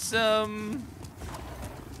 let's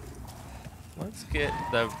get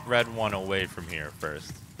the red one away from here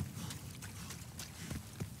first.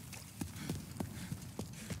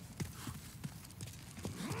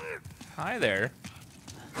 Hi there.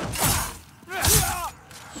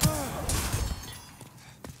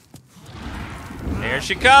 Here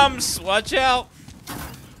she comes! Watch out!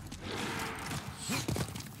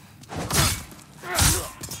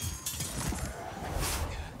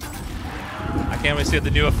 I can't wait to see what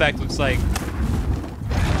the new effect looks like.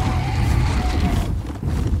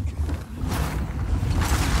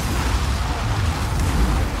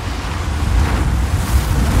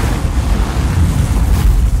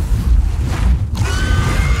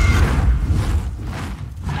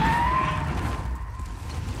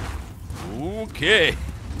 Okay.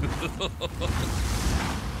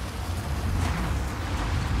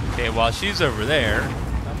 Okay, while she's over there,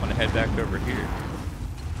 I'm gonna head back over here.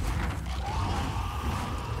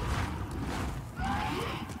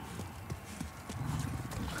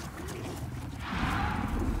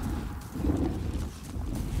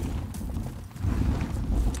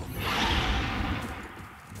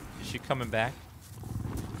 Is she coming back?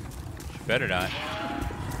 She better not.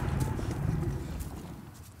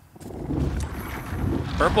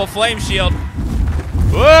 Purple flame shield.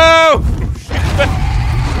 Whoa!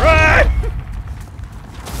 Run!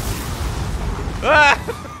 Ah!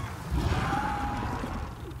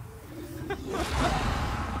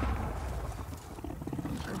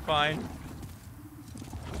 You're fine.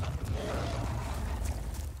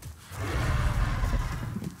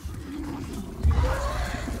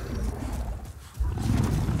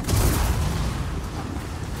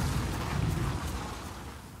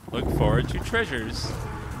 Look forward to treasures.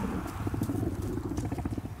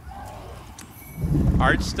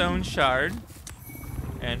 Archstone shard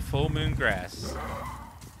and full moon grass.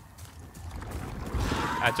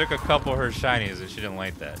 I took a couple of her shinies and she didn't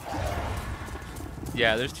like that.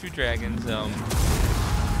 Yeah, there's 2 dragons.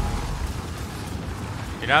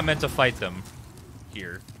 You're not meant to fight them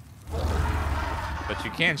here, but you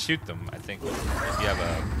can shoot them, I think, if you have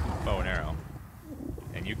a bow and arrow,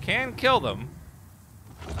 and you can kill them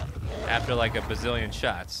after like a bazillion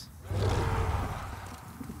shots.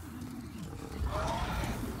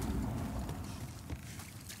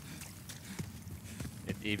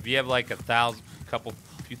 If you have like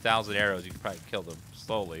few thousand arrows, you can probably kill them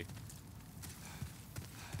slowly.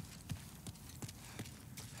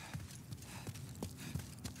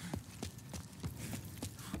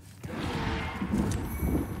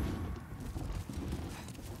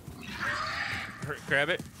 Grab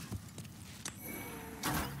it.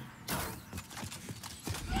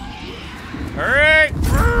 Hurry!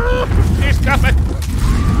 He's coming!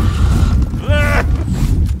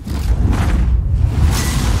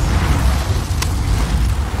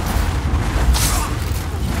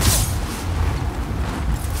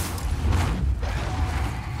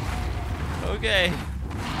 Okay.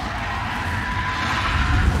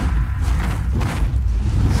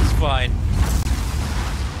 This is fine.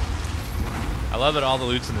 I love that all the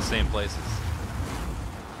loot's in the same places.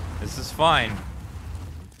 This is fine.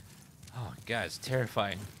 Oh, God, it's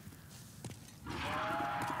terrifying.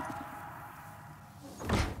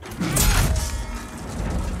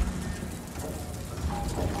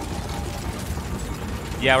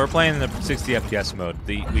 Yeah, we're playing in the 60 FPS mode.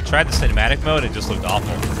 We tried the cinematic mode, it just looked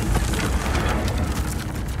awful.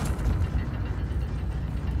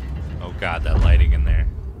 Oh God, that lighting in there.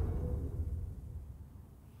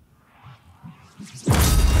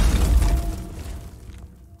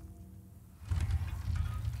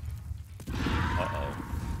 Uh-oh.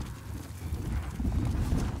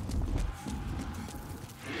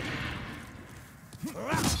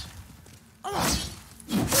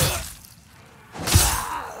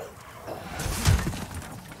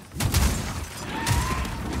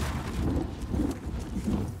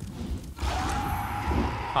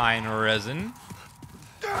 Pine resin.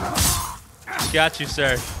 Got you,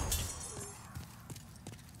 sir.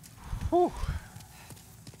 Whew.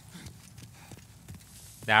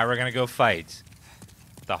 Now we're gonna go fight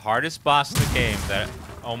the hardest boss in the game that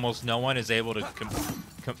almost no one is able to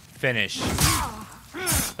finish.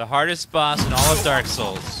 The hardest boss in all of Dark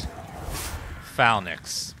Souls.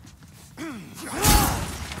 Phalnix.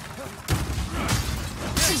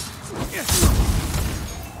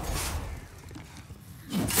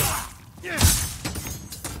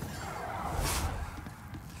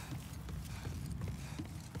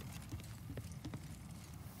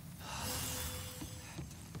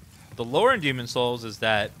 The lore in Demon Souls is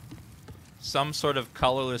that some sort of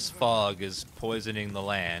colorless fog is poisoning the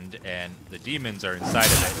land, and the demons are inside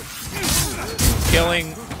of it,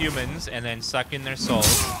 killing humans and then sucking their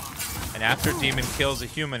souls. And after a demon kills a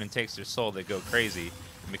human and takes their soul, they go crazy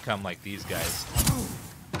and become like these guys.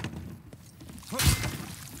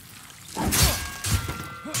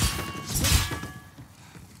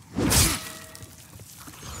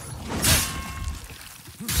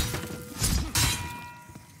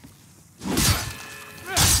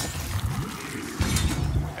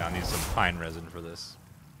 pine resin for this.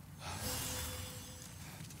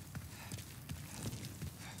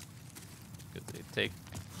 Because they take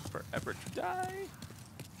forever to die.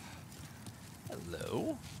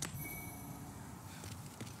 Hello.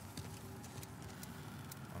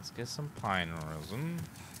 Let's get some pine resin.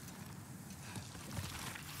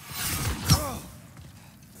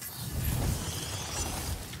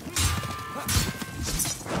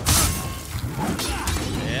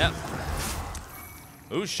 Yep.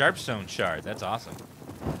 Ooh, sharpstone shard. That's awesome.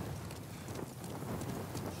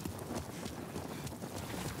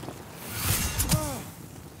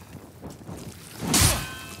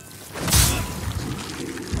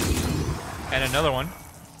 And another one.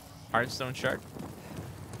 Heartstone shard.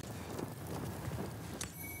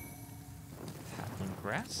 Halfling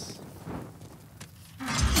grass.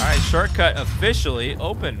 Alright, shortcut officially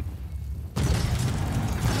open.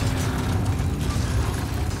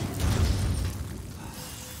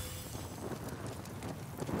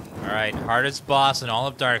 Alright, hardest boss in all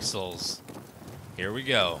of Dark Souls. Here we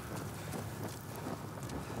go.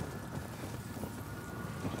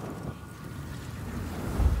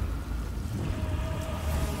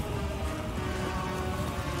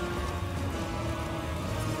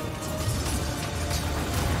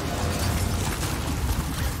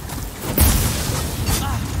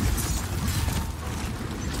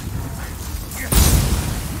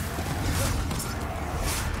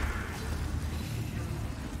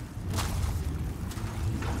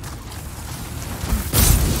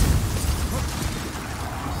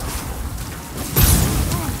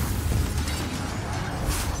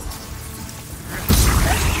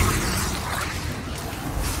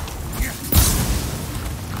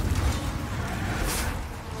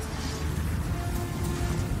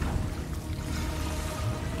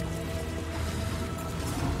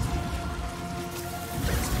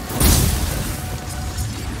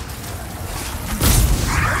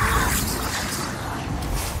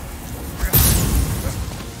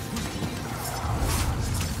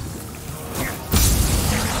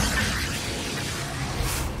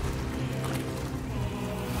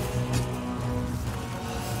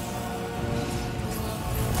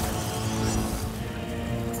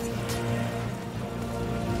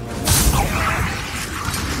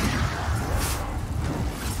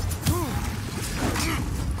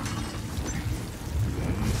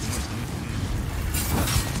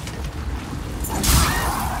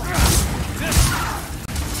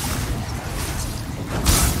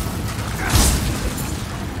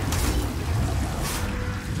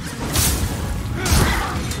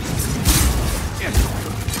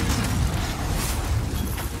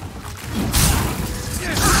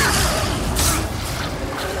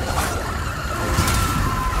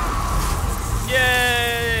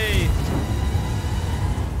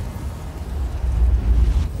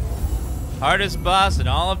 Hardest boss in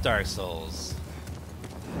all of Dark Souls.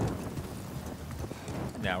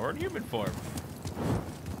 Now we're in human form.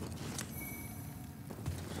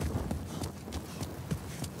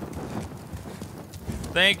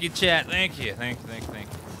 Thank you, chat. Thank you. Thank you.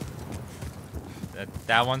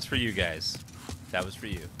 That one's for you guys. That was for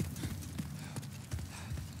you.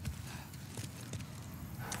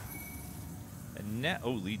 And now,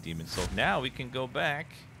 oh, lead demon soul. Now we can go back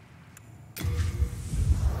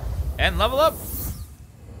and level up.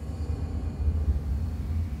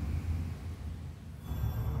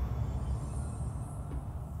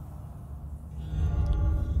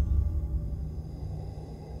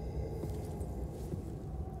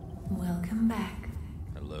 Welcome back.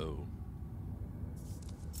 Hello.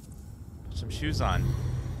 Put some shoes on.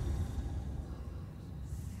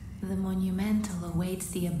 The monumental awaits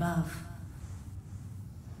the above.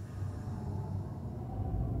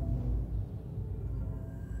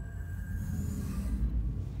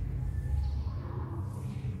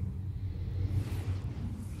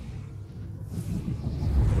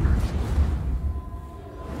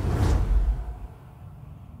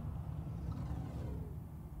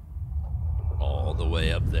 All the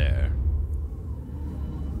way up there.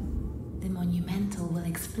 The monumental will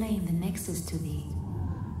explain the nexus to thee.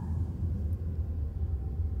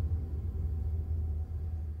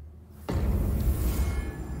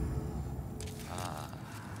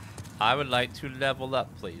 I would like to level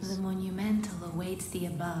up, please. The monumental awaits the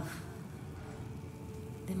above.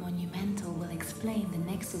 The monumental will explain the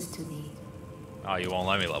nexus to thee. Oh, you won't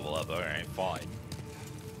let me level up. Alright, fine.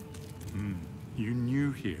 You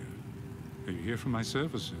new here? Are you here for my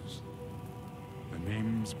services? The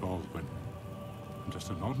name's Baldwin. I'm just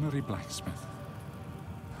an ordinary blacksmith.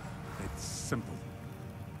 It's simple.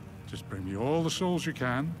 Just bring me all the souls you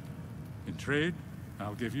can. In trade,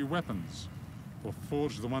 I'll give you weapons. or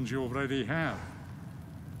forge the ones you already have.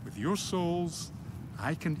 With your souls,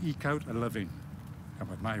 I can eke out a living. And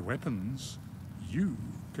with my weapons, you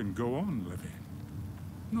can go on living.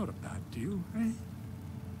 Not a bad deal, eh?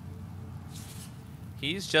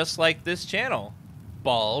 He's just like this channel.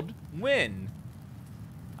 Bald win.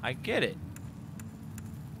 I get it.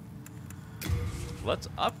 Let's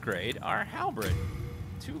upgrade our halberd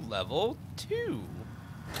to level 2.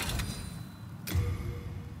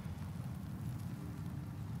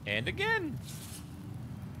 And again.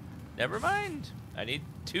 Never mind. I need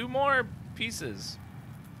 2 more pieces.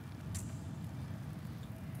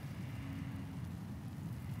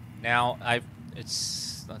 Now, let's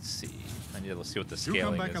see. Let's see what the scaling is. You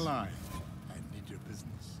come back alive. I need your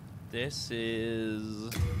business. This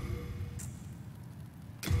is...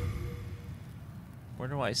 Where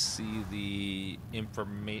do I see the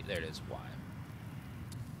information? There it is. Why?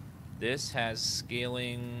 This has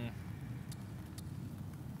scaling.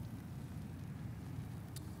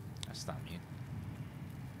 That's not me.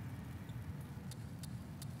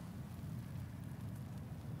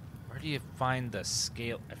 Where do you find the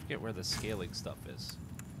scale? I forget where the scaling stuff is.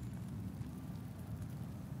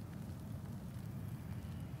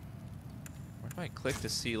 Where do I click to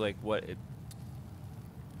see like what it?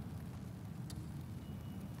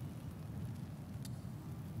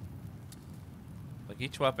 Like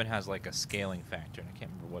each weapon has like a scaling factor, and I can't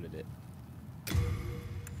remember what it is.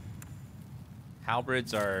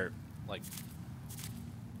 Halberds are like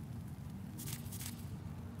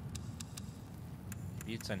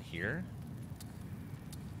maybe it's on here.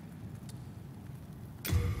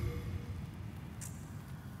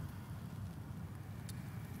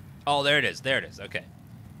 Oh, there it is. There it is. Okay,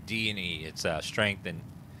 D and E. It's strength and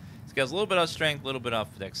it has a little bit of strength, a little bit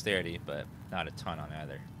of dexterity, but not a ton on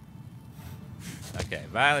either. Okay,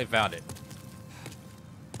 finally found it.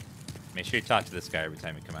 Make sure you talk to this guy every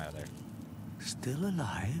time you come out of there. Still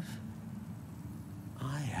alive?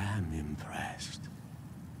 I am impressed.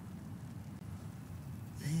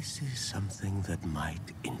 This is something that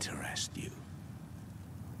might interest you.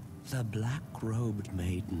 The black-robed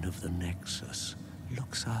maiden of the Nexus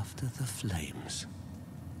looks after the flames.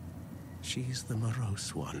 She's the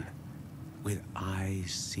morose one, with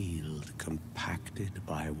eyes sealed, compacted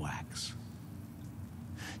by wax.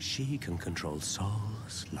 She can control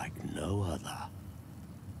souls like no other.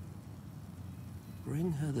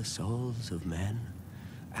 Bring her the souls of men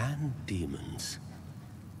and demons,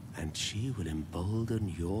 and she will embolden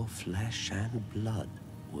your flesh and blood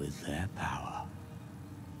with their power.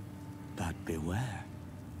 But beware,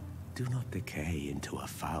 do not decay into a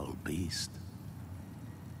foul beast.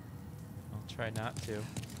 I'll try not to.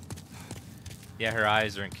 Yeah, her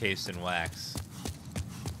eyes are encased in wax.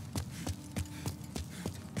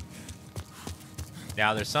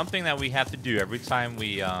 Now, there's something that we have to do every time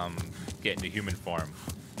we get into human form,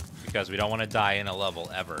 because we don't want to die in a level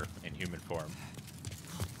ever in human form.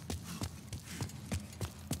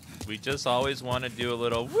 We just always want to do a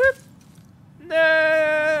little whoop.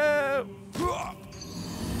 No!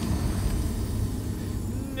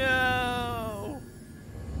 No!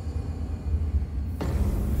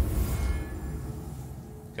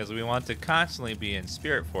 Because we want to constantly be in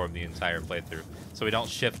spirit form the entire playthrough, so we don't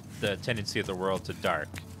shift the tendency of the world to dark.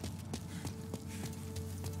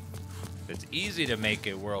 It's easy to make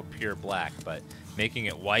a world pure black, but making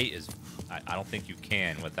it white is... I don't think you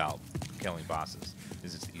can without killing bosses.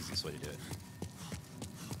 This is the easiest way to do it.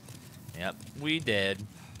 Yep, we did.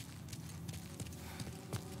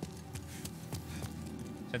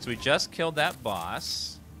 Since we just killed that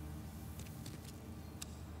boss...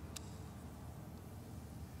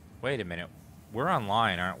 Wait a minute. We're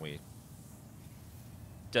online, aren't we?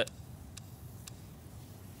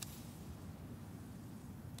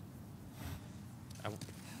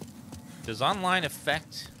 Does online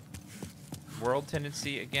affect world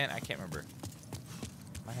tendency again? I can't remember.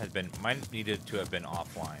 Mine needed to have been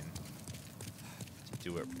offline to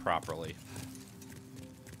do it properly.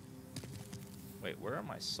 Wait, where are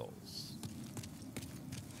my souls?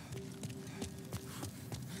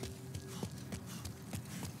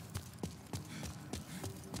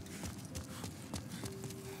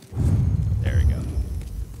 There we go.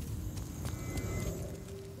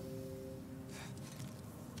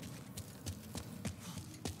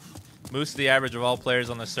 Moose, the average of all players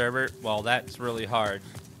on the server. Well, that's really hard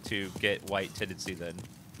to get white tendency then.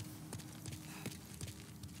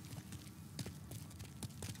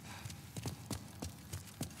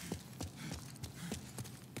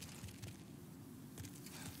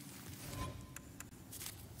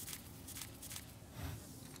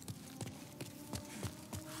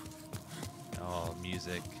 Oh,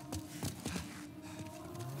 music.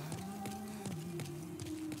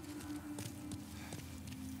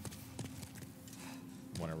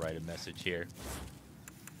 message here.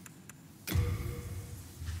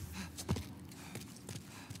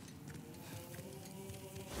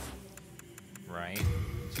 Right.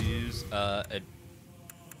 Choose a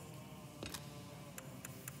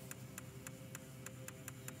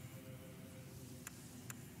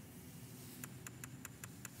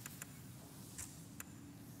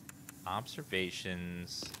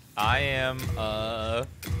observations. I am a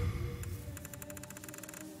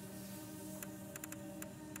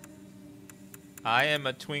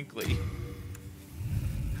twinkly.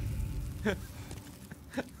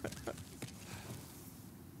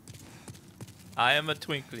 I am a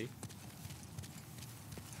twinkly.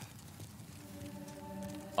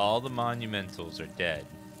 All the monumentals are dead,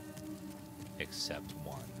 except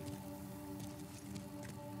one.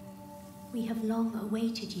 We have long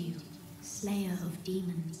awaited you, slayer of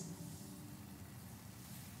demons.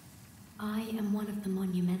 I am one of the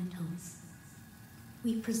monumentals.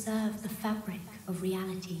 We preserve the fabric of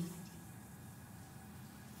reality.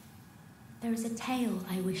 There is a tale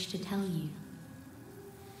I wish to tell you.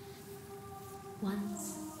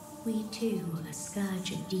 Once, we too a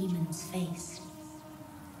scourge of demons faced.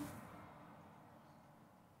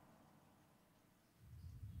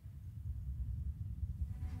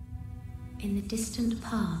 In the distant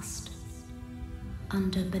past,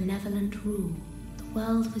 under benevolent rule, the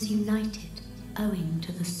world was united owing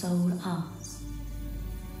to the soul arts.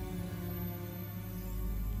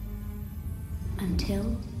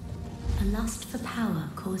 Until a lust for power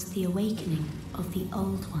caused the awakening of the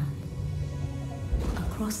Old One.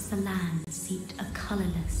 Across the land seeped a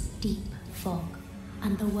colorless, deep fog,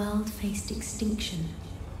 and the world faced extinction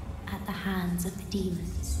at the hands of the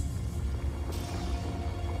demons.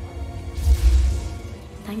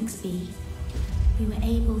 Thanks be, we were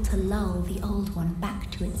able to lull the Old One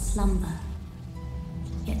back to its slumber,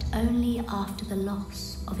 yet only after the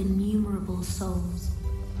loss of innumerable souls,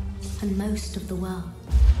 and most of the world,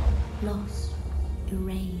 lost,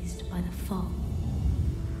 erased by the fog.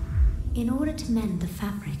 In order to mend the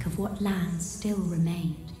fabric of what lands still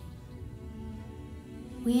remained,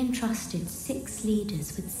 we entrusted 6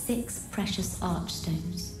 leaders with 6 precious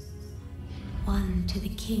archstones. One to the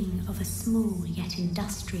king of a small yet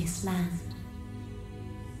industrious land.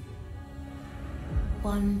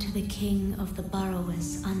 One to the king of the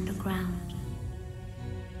burrowers underground.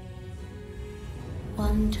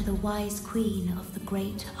 One to the wise queen of the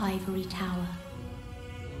great ivory tower.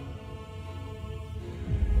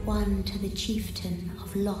 One to the chieftain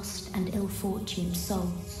of lost and ill-fortuned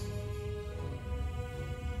souls.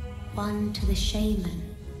 One to the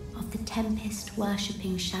shaman of the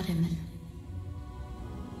tempest-worshipping shadowmen.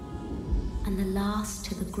 And the last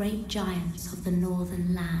to the great giants of the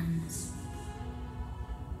northern lands.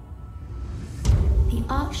 The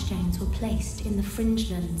archstones were placed in the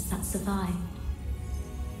fringelands that survived.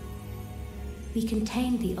 We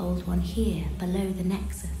contained the Old One here below the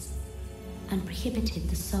Nexus, and prohibited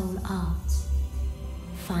the soul arts.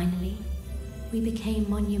 Finally, we became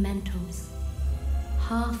monumentals,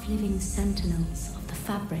 half-living sentinels of the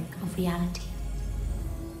fabric of reality.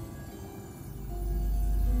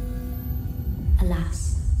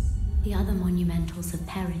 Alas, the other monumentals have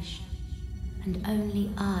perished, and only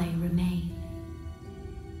I remain.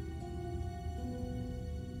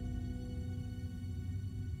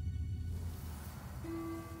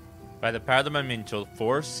 By the power of the monumental,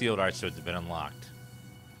 4 sealed archstones have been unlocked.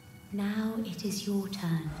 Now it is your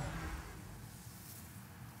turn.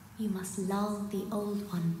 You must lull the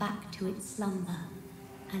Old One back to its slumber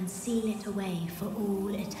and seal it away for all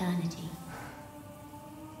eternity.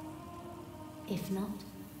 If not,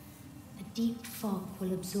 a deep fog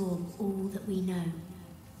will absorb all that we know.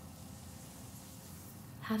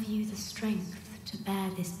 Have you the strength to bear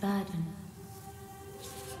this burden?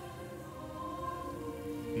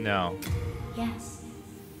 No. Yes,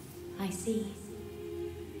 I see.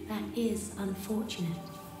 That is unfortunate.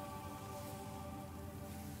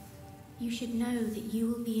 You should know that you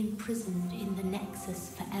will be imprisoned in the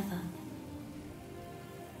Nexus forever.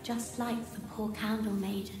 Just like the poor candle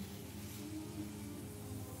maiden.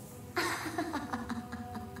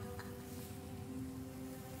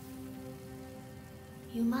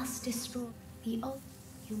 You must destroy the old.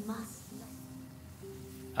 You must.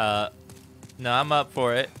 No, I'm up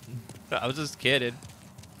for it. I was just kidding.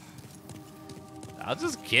 I was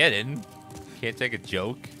just kidding. Can't take a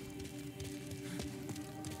joke.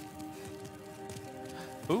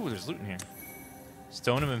 Ooh, there's loot in here.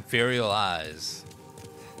 Stone of Inferior Eyes.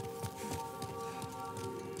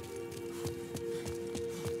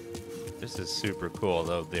 This is super cool,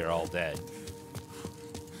 though they're all dead.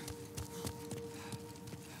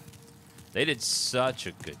 They did such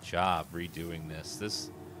a good job redoing this.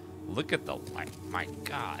 Look at the light. My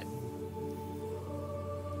God.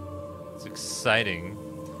 It's exciting.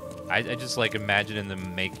 I just like imagining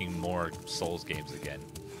them making more Souls games again.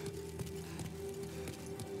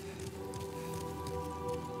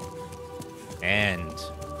 And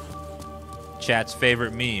chat's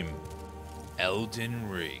favorite meme, Elden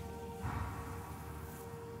Ring.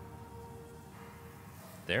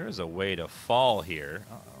 There is a way to fall here.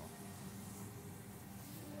 Uh-oh.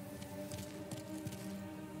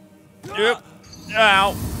 Yep.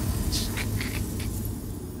 Ow.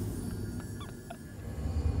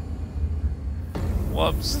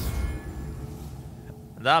 Whoops.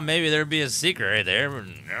 I thought maybe there'd be a secret right there, but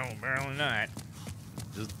no, apparently not.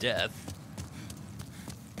 Just death.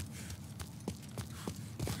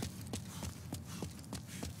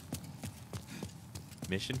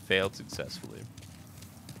 Mission failed successfully.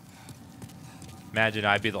 Imagine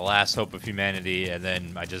I'd be the last hope of humanity, and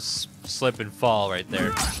then I just slip and fall right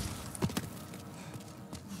there.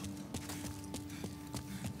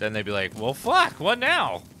 Then they'd be like, well, fuck, what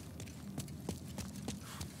now?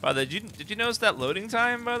 Wow, did you notice that loading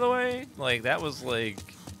time, by the way? Like, that was like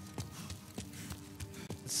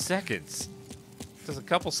seconds. Just a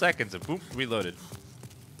couple seconds and boom, reloaded.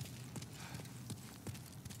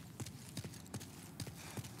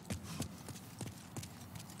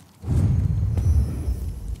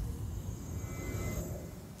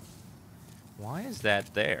 Why is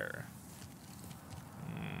that there?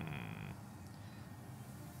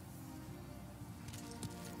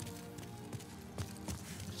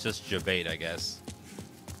 It's just Jabate, I guess.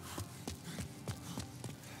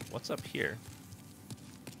 What's up here?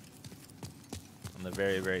 On the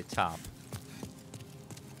very, very top.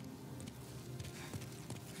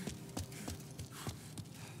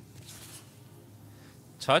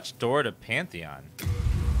 Touch door to Pantheon.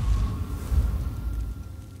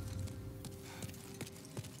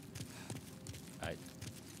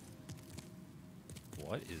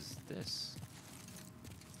 What is this?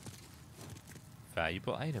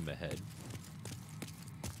 Valuable item ahead.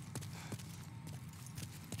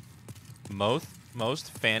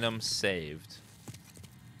 Most phantoms saved.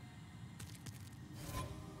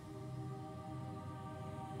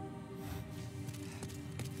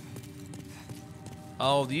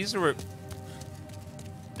 Oh, these were...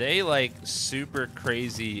 They, like, super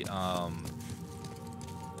crazy,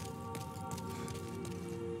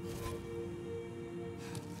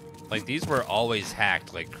 like, these were always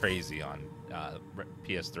hacked like crazy on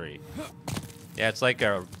PS3. Yeah, it's like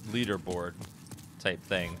a leaderboard type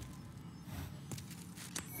thing.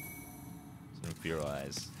 Some of your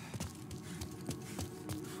eyes.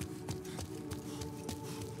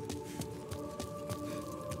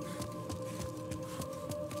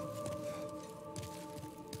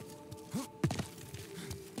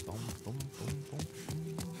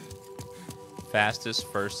 Fastest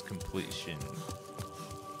first completion.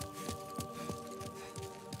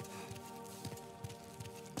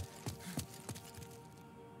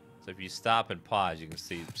 So if you stop and pause, you can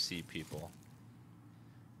see people.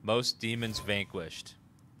 Most demons vanquished.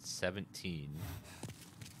 17.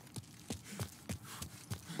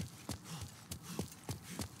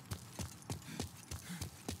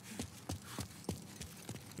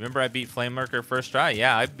 Remember I beat Flamelurker first try?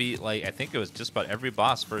 Yeah, I beat, like, I think it was just about every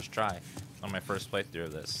boss first try on my first playthrough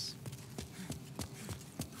of this.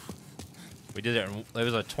 We did it, it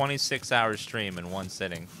was a 26-hour stream in one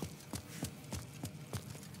sitting.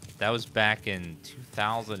 That was back in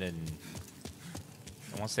 2000 and,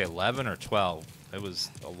 I want to say 11 or 12. It was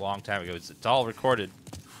a long time ago. It's all recorded.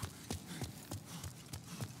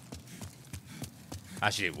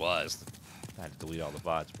 Actually, it was. I had to delete all the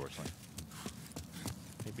VODs, fortunately.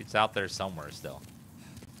 Maybe it's out there somewhere still.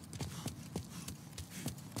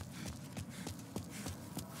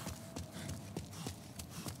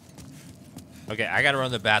 Okay, I gotta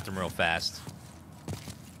run to the bathroom real fast.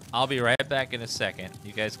 I'll be right back in a second.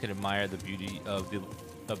 You guys can admire the beauty of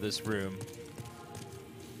this room.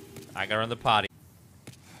 I gotta run the potty.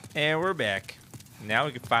 And we're back. Now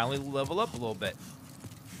we can finally level up a little bit.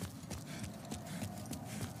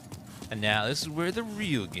 And now this is where the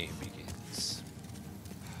real game begins.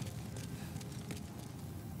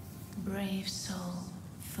 Brave soul,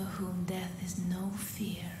 for whom death is no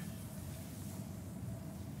fear.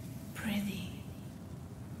 Prithee,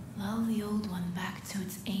 lull the old one back to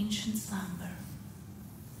its ancient slumber.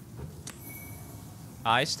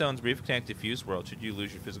 Eye Stones briefly connect to Fused World. Should you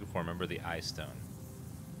lose your physical form, remember the Eye Stone.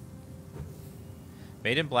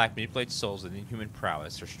 Made in Black manipulates souls with inhuman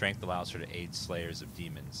prowess. Her strength allows her to aid slayers of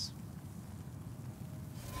demons.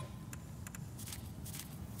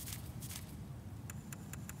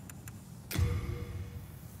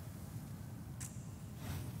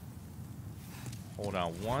 Hold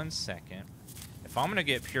on 1 second. If I'm gonna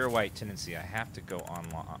get pure white tendency, I have to go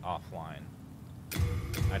offline.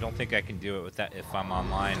 I don't think I can do it with that if I'm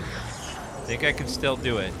online. I think I can still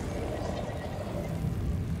do it.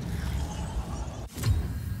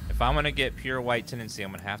 If I'm gonna get pure white tendency,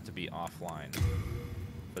 I'm gonna have to be offline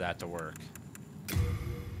for that to work.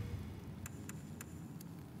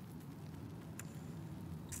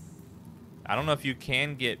 I don't know if you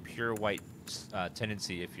can get pure white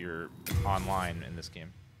tendency if you're online in this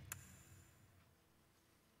game.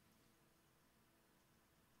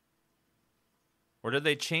 Or did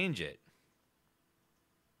they change it?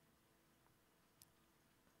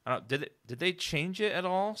 I don't, did they change it at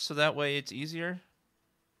all so that way it's easier?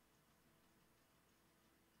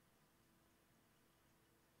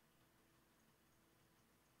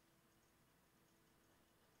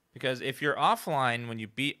 Because if you're offline, when you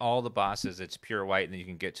beat all the bosses, it's pure white, and then you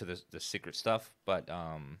can get to the secret stuff. But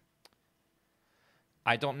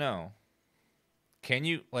I don't know. Can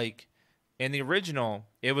you, like, in the original,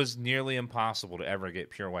 it was nearly impossible to ever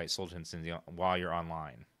get pure white soul tendency while you're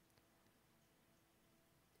online.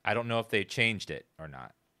 I don't know if they changed it or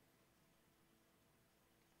not.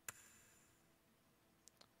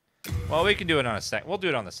 Well, we can do it on a sec. We'll do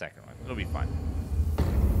it on the second one. It'll be fine.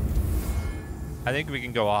 I think we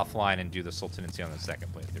can go offline and do the soul tendency on the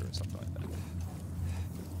second playthrough or something like that.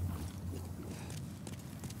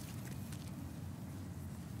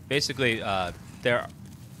 Basically,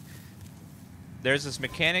 there's this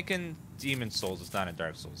mechanic in Demon Souls, it's not in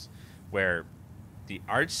Dark Souls, where the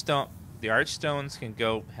archstones can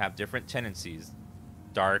go have different tendencies,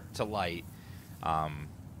 dark to light,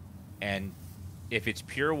 and if it's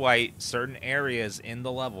pure white, certain areas in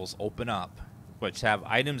the levels open up, which have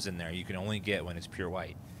items in there you can only get when it's pure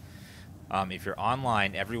white. If you're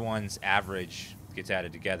online, everyone's average gets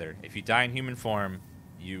added together. If you die in human form,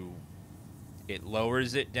 it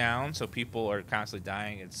lowers it down, so people are constantly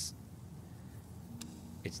dying. It's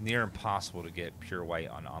near impossible to get pure white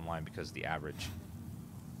on online because of the average.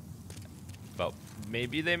 But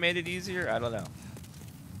maybe they made it easier. I don't know.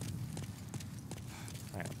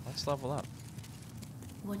 All right, let's level up.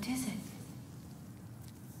 What is it?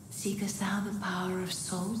 Seekest thou the power of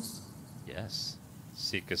souls? Yes.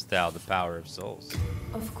 Seekest thou the power of souls?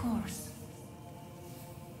 Of course.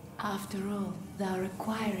 After all, thou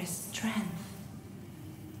requirest strength.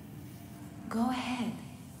 Go ahead.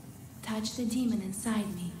 Touch the demon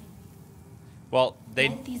inside me. Well,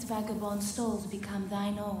 let these vagabond souls become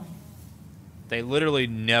thine own. They literally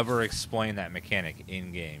never explain that mechanic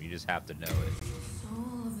in game. You just have to know it.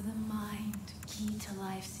 Soul of the mind, key to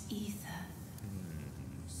life's ether.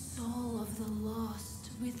 Soul of the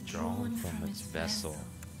lost, withdrawn from its vessel.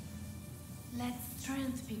 Let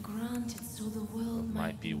strength be granted so the world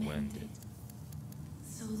might be mended.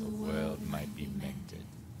 So the world might be mended.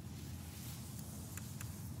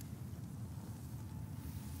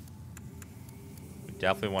 We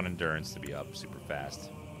definitely want endurance to be up super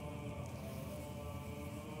fast.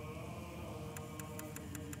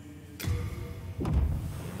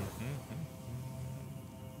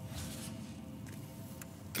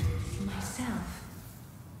 Myself.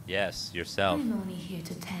 Yes, yourself. I'm only here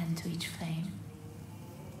to tend to each flame.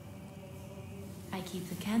 I keep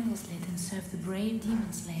the candles lit and serve the brave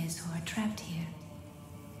demon slayers who are trapped here.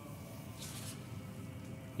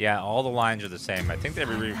 Yeah, all the lines are the same. I think they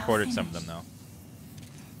re-recorded some of them though,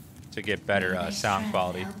 to get better sound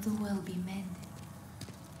quality. Help the world be mended.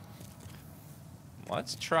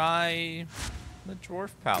 Let's try the Dwarf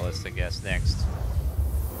Palace, I guess, next.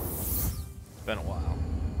 It's been a while.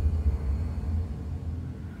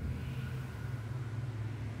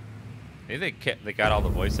 Maybe they got all the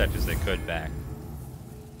voice actors they could back.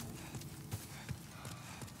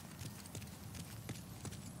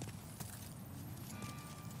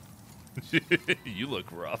 You look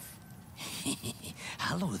rough.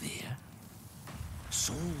 Hello there.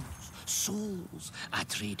 Souls, souls. I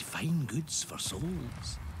trade fine goods for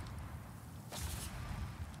souls.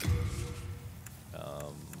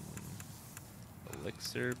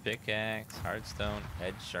 Elixir, pickaxe, hardstone,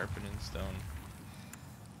 edge sharpening stone.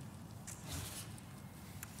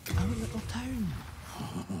 Our little town.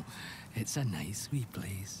 It's a nice wee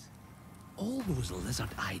place. All those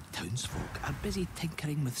lizard-eyed townsfolk are busy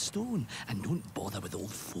tinkering with stone and don't bother with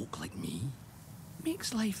old folk like me.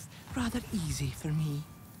 Makes life rather easy for me.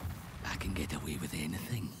 I can get away with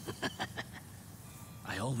anything.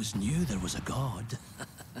 I always knew there was a god.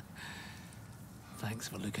 Thanks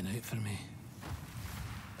for looking out for me.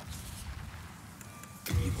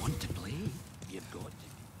 You want to play? You've got to.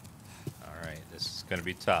 Alright, this is gonna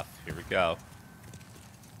be tough. Here we go.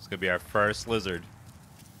 It's gonna be our first lizard.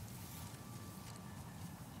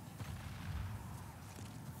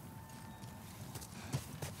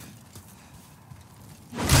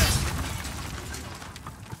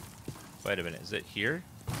 Wait a minute, is it here?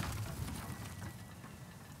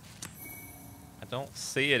 I don't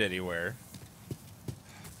see it anywhere.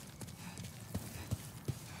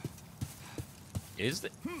 Is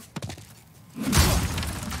it?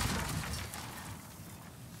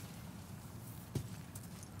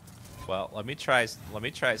 Well, let me try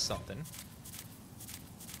something.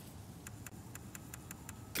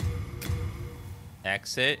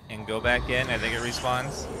 Exit and go back in. I think it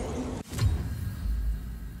respawns.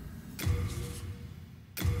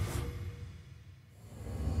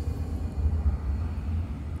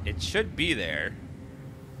 It should be there.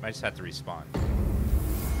 I just have to respawn.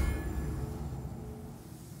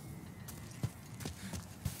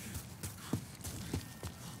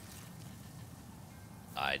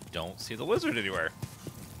 I don't see the wizard anywhere.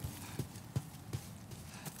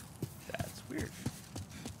 That's weird.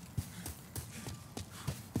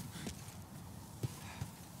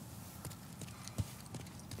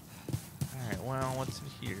 Alright, well, what's in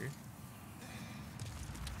here?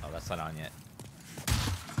 Oh, that's not on yet.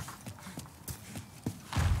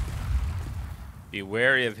 Be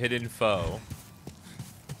wary of hidden foe.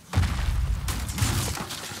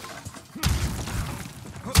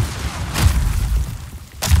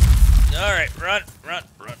 Alright, run.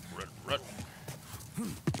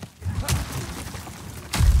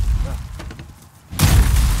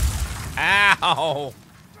 Ow!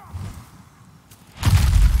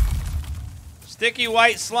 Sticky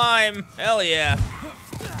white slime. Hell yeah.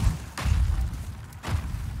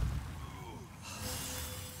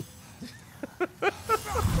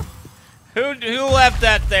 Who left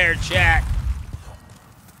that there, Jack?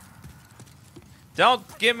 Don't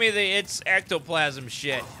give me the it's ectoplasm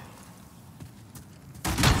shit.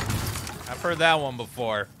 I've heard that one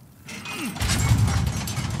before.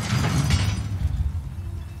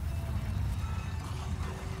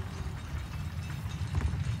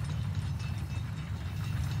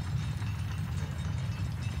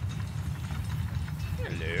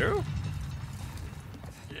 Hello?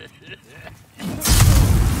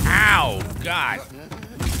 Ow, God.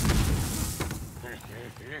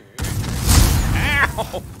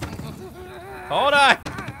 Ow! Hold on.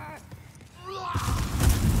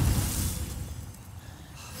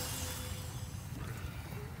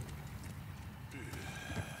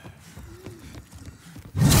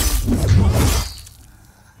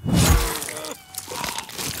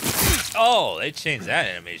 Oh, they changed that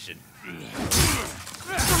animation.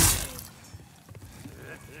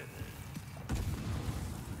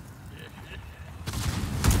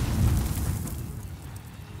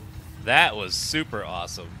 That was super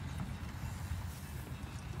awesome.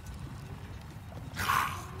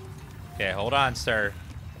 Okay, hold on, sir.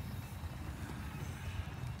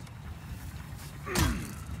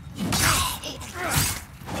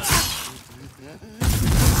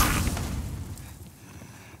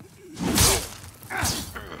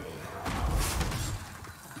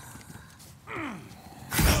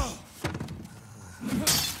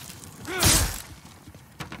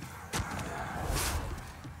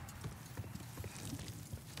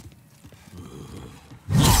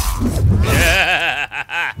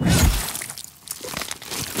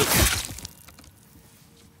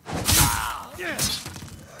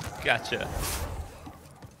 Gotcha.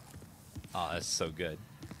 Oh, that's so good.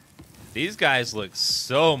 These guys look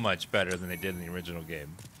so much better than they did in the original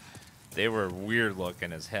game. They were weird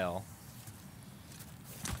looking as hell.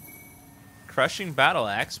 Crushing battle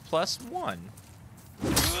axe +1.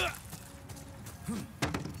 I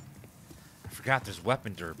forgot there's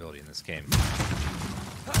weapon durability in this game.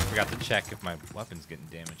 I forgot to check if my weapon's getting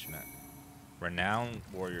damaged or not. Renowned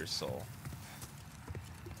warrior soul.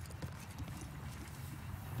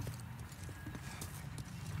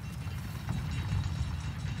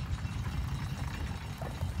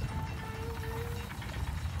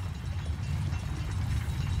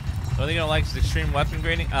 The only thing I don't like is extreme weapon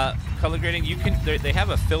grading, color grading. You can, they have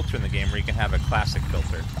a filter in the game where you can have a classic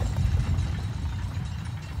filter.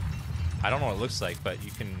 I don't know what it looks like, but you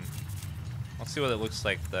can. Let's see what it looks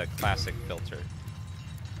like. The classic filter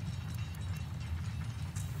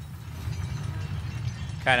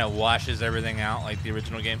kind of washes everything out like the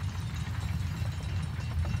original game.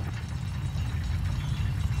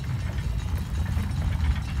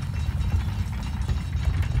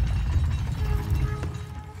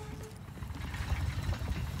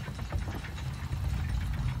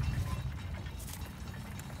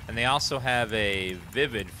 And they also have a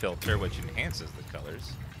vivid filter, which enhances the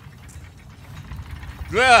colors.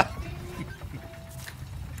 Ah!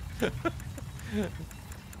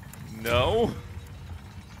 No.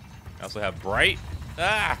 I also have bright.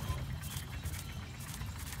 Ah!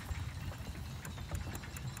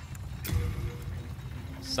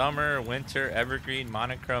 Summer, winter, evergreen,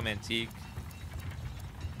 monochrome, antique.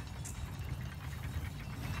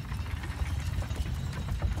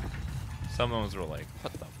 Some of them were like,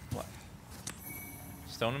 what the what?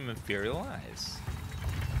 Stone of Imperial Eyes.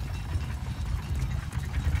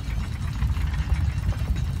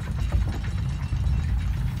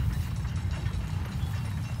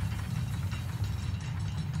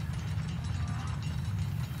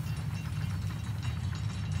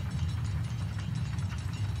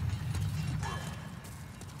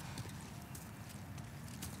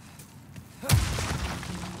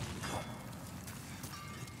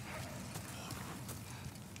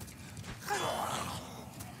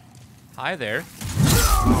 Hi there.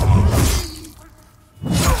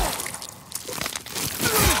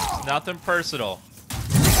 Nothing personal.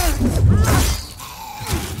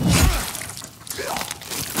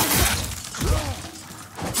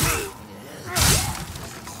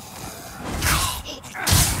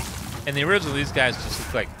 In the original, these guys just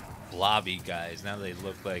look like blobby guys. Now they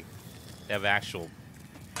look like they have actual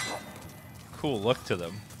cool look to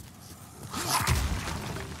them.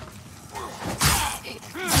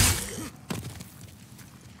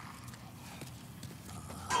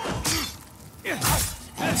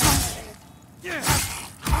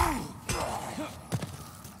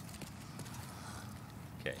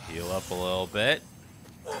 Okay, heal up a little bit.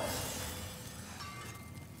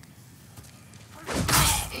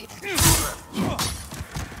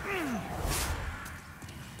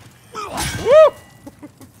 Woo!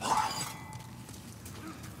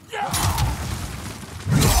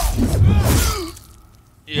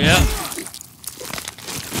 Yeah.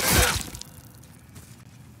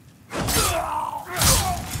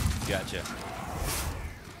 Gotcha.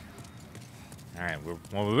 All right, well,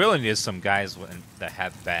 we really need some guys that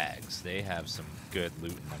have bags. They have some good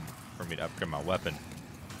loot in them for me to upgrade my weapon.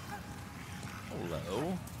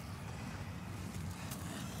 Hello.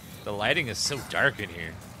 The lighting is so dark in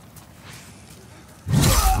here.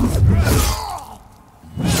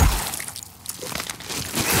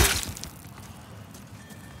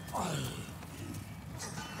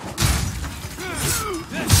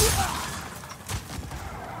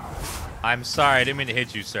 I'm sorry, I didn't mean to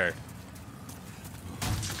hit you, sir.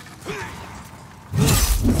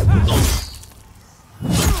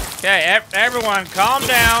 Okay, everyone, calm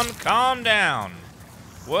down, calm down.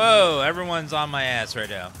 Whoa, everyone's on my ass right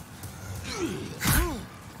now.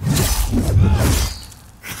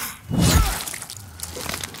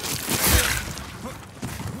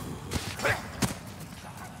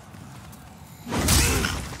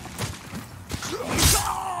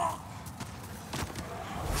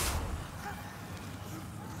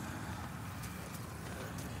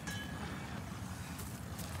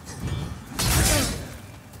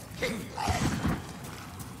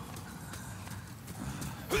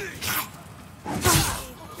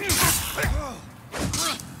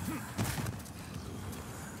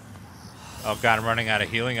 Oh god, I'm running out of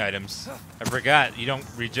healing items. I forgot, you don't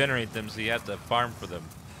regenerate them, so you have to farm for them.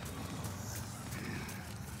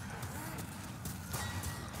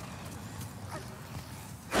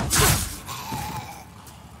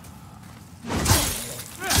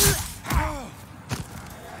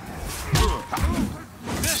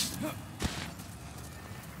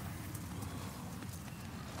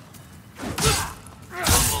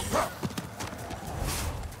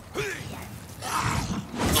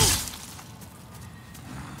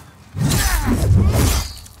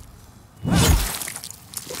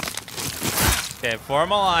 Okay,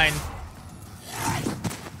 form a line.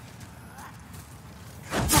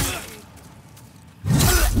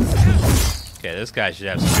 Okay, this guy should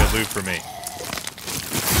have some good loot for me.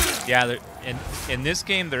 Yeah, in this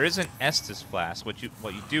game there isn't Estus Flask. What you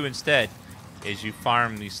do instead is you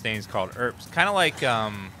farm these things called herbs. Kind of like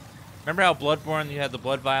remember how Bloodborne you had the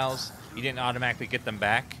blood vials? You didn't automatically get them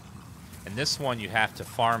back. In this one you have to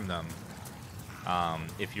farm them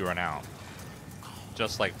if you run out,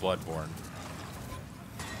 just like Bloodborne.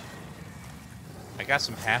 I got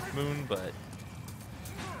some Half Moon, but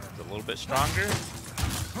it's a little bit stronger.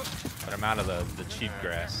 But I'm out of the cheap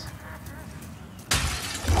grass.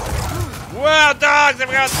 Wow, dogs! I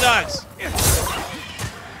forgot dogs!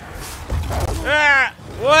 Ah!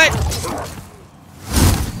 What?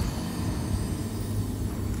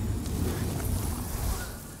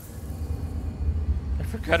 I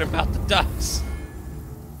forgot about the ducks.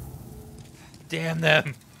 Damn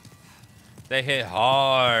them. They hit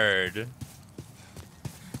hard.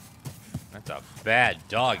 That's a bad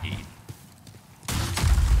doggy.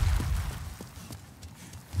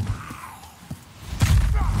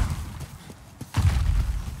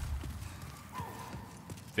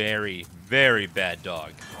 very, very bad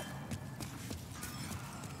dog.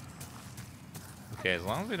 Okay, as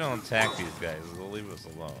long as we don't attack these guys, they'll leave us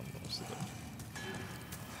alone most of them.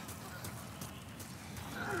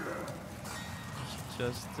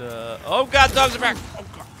 Just, oh god, dogs are back! Oh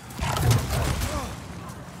god.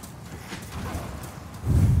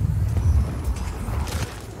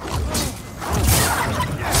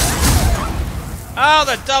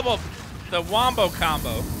 Oh, the wombo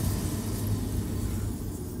combo.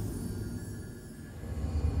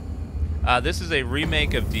 This is a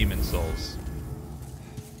remake of Demon Souls,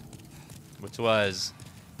 which was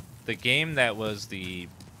the game that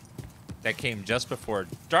came just before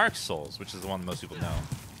Dark Souls, which is the one that most people know.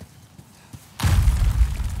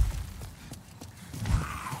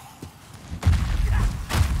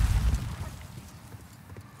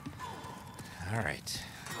 All right.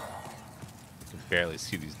 I can barely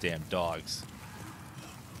see these damn dogs.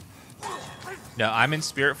 No, I'm in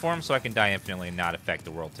spirit form, so I can die infinitely and not affect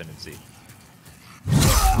the world tendency.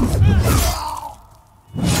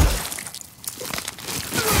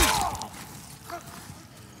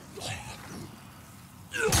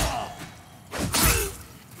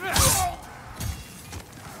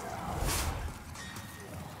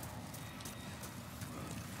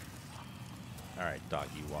 Alright,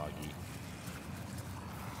 doggy woggy.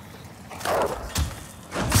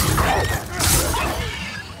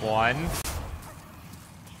 One.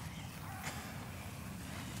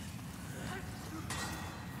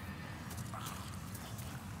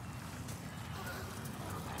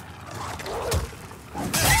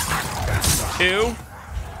 Two.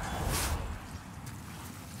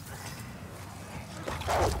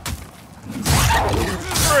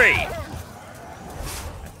 Three. I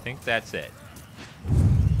think that's it.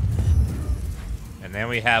 And then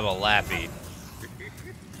we have a Lappy.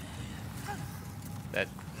 That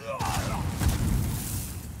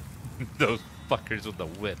those fuckers with the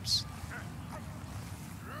whips.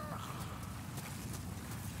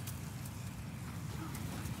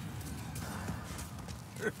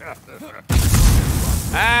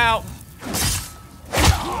 Ow!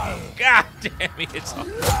 God damn it!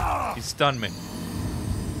 He stunned me.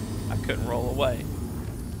 I couldn't roll away.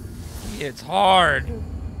 It's hard.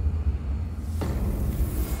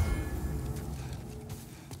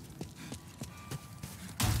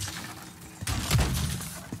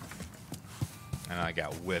 And I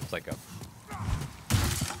got whipped like a.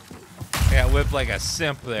 I got whipped like a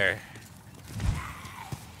simp there.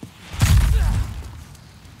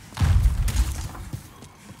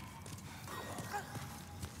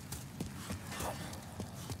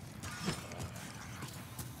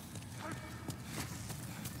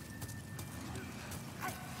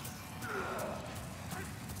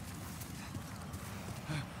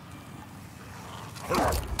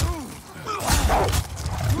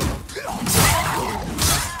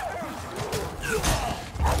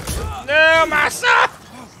 No, my son!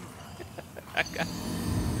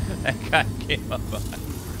 that guy came up behind.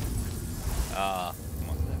 Come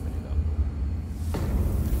on, that though.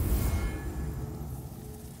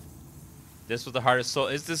 This was the hardest soul.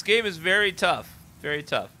 This game is very tough. Very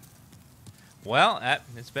tough. Well,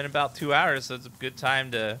 it's been about 2 hours, so it's a good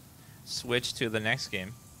time to switch to the next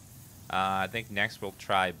game. I think next we'll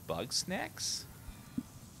try Bug Snacks.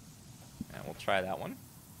 And we'll try that one.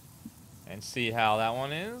 And see how that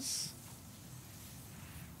one is.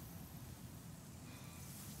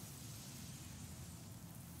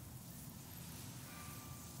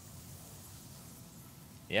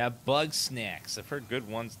 Yeah, Bug Snacks. I've heard good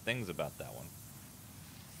things about that one.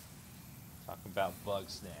 Talk about Bug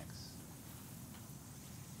Snacks.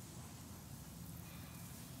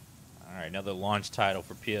 Alright, another launch title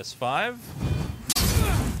for PS5.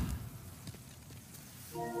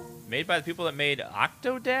 Made by the people that made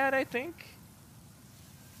Octodad, I think?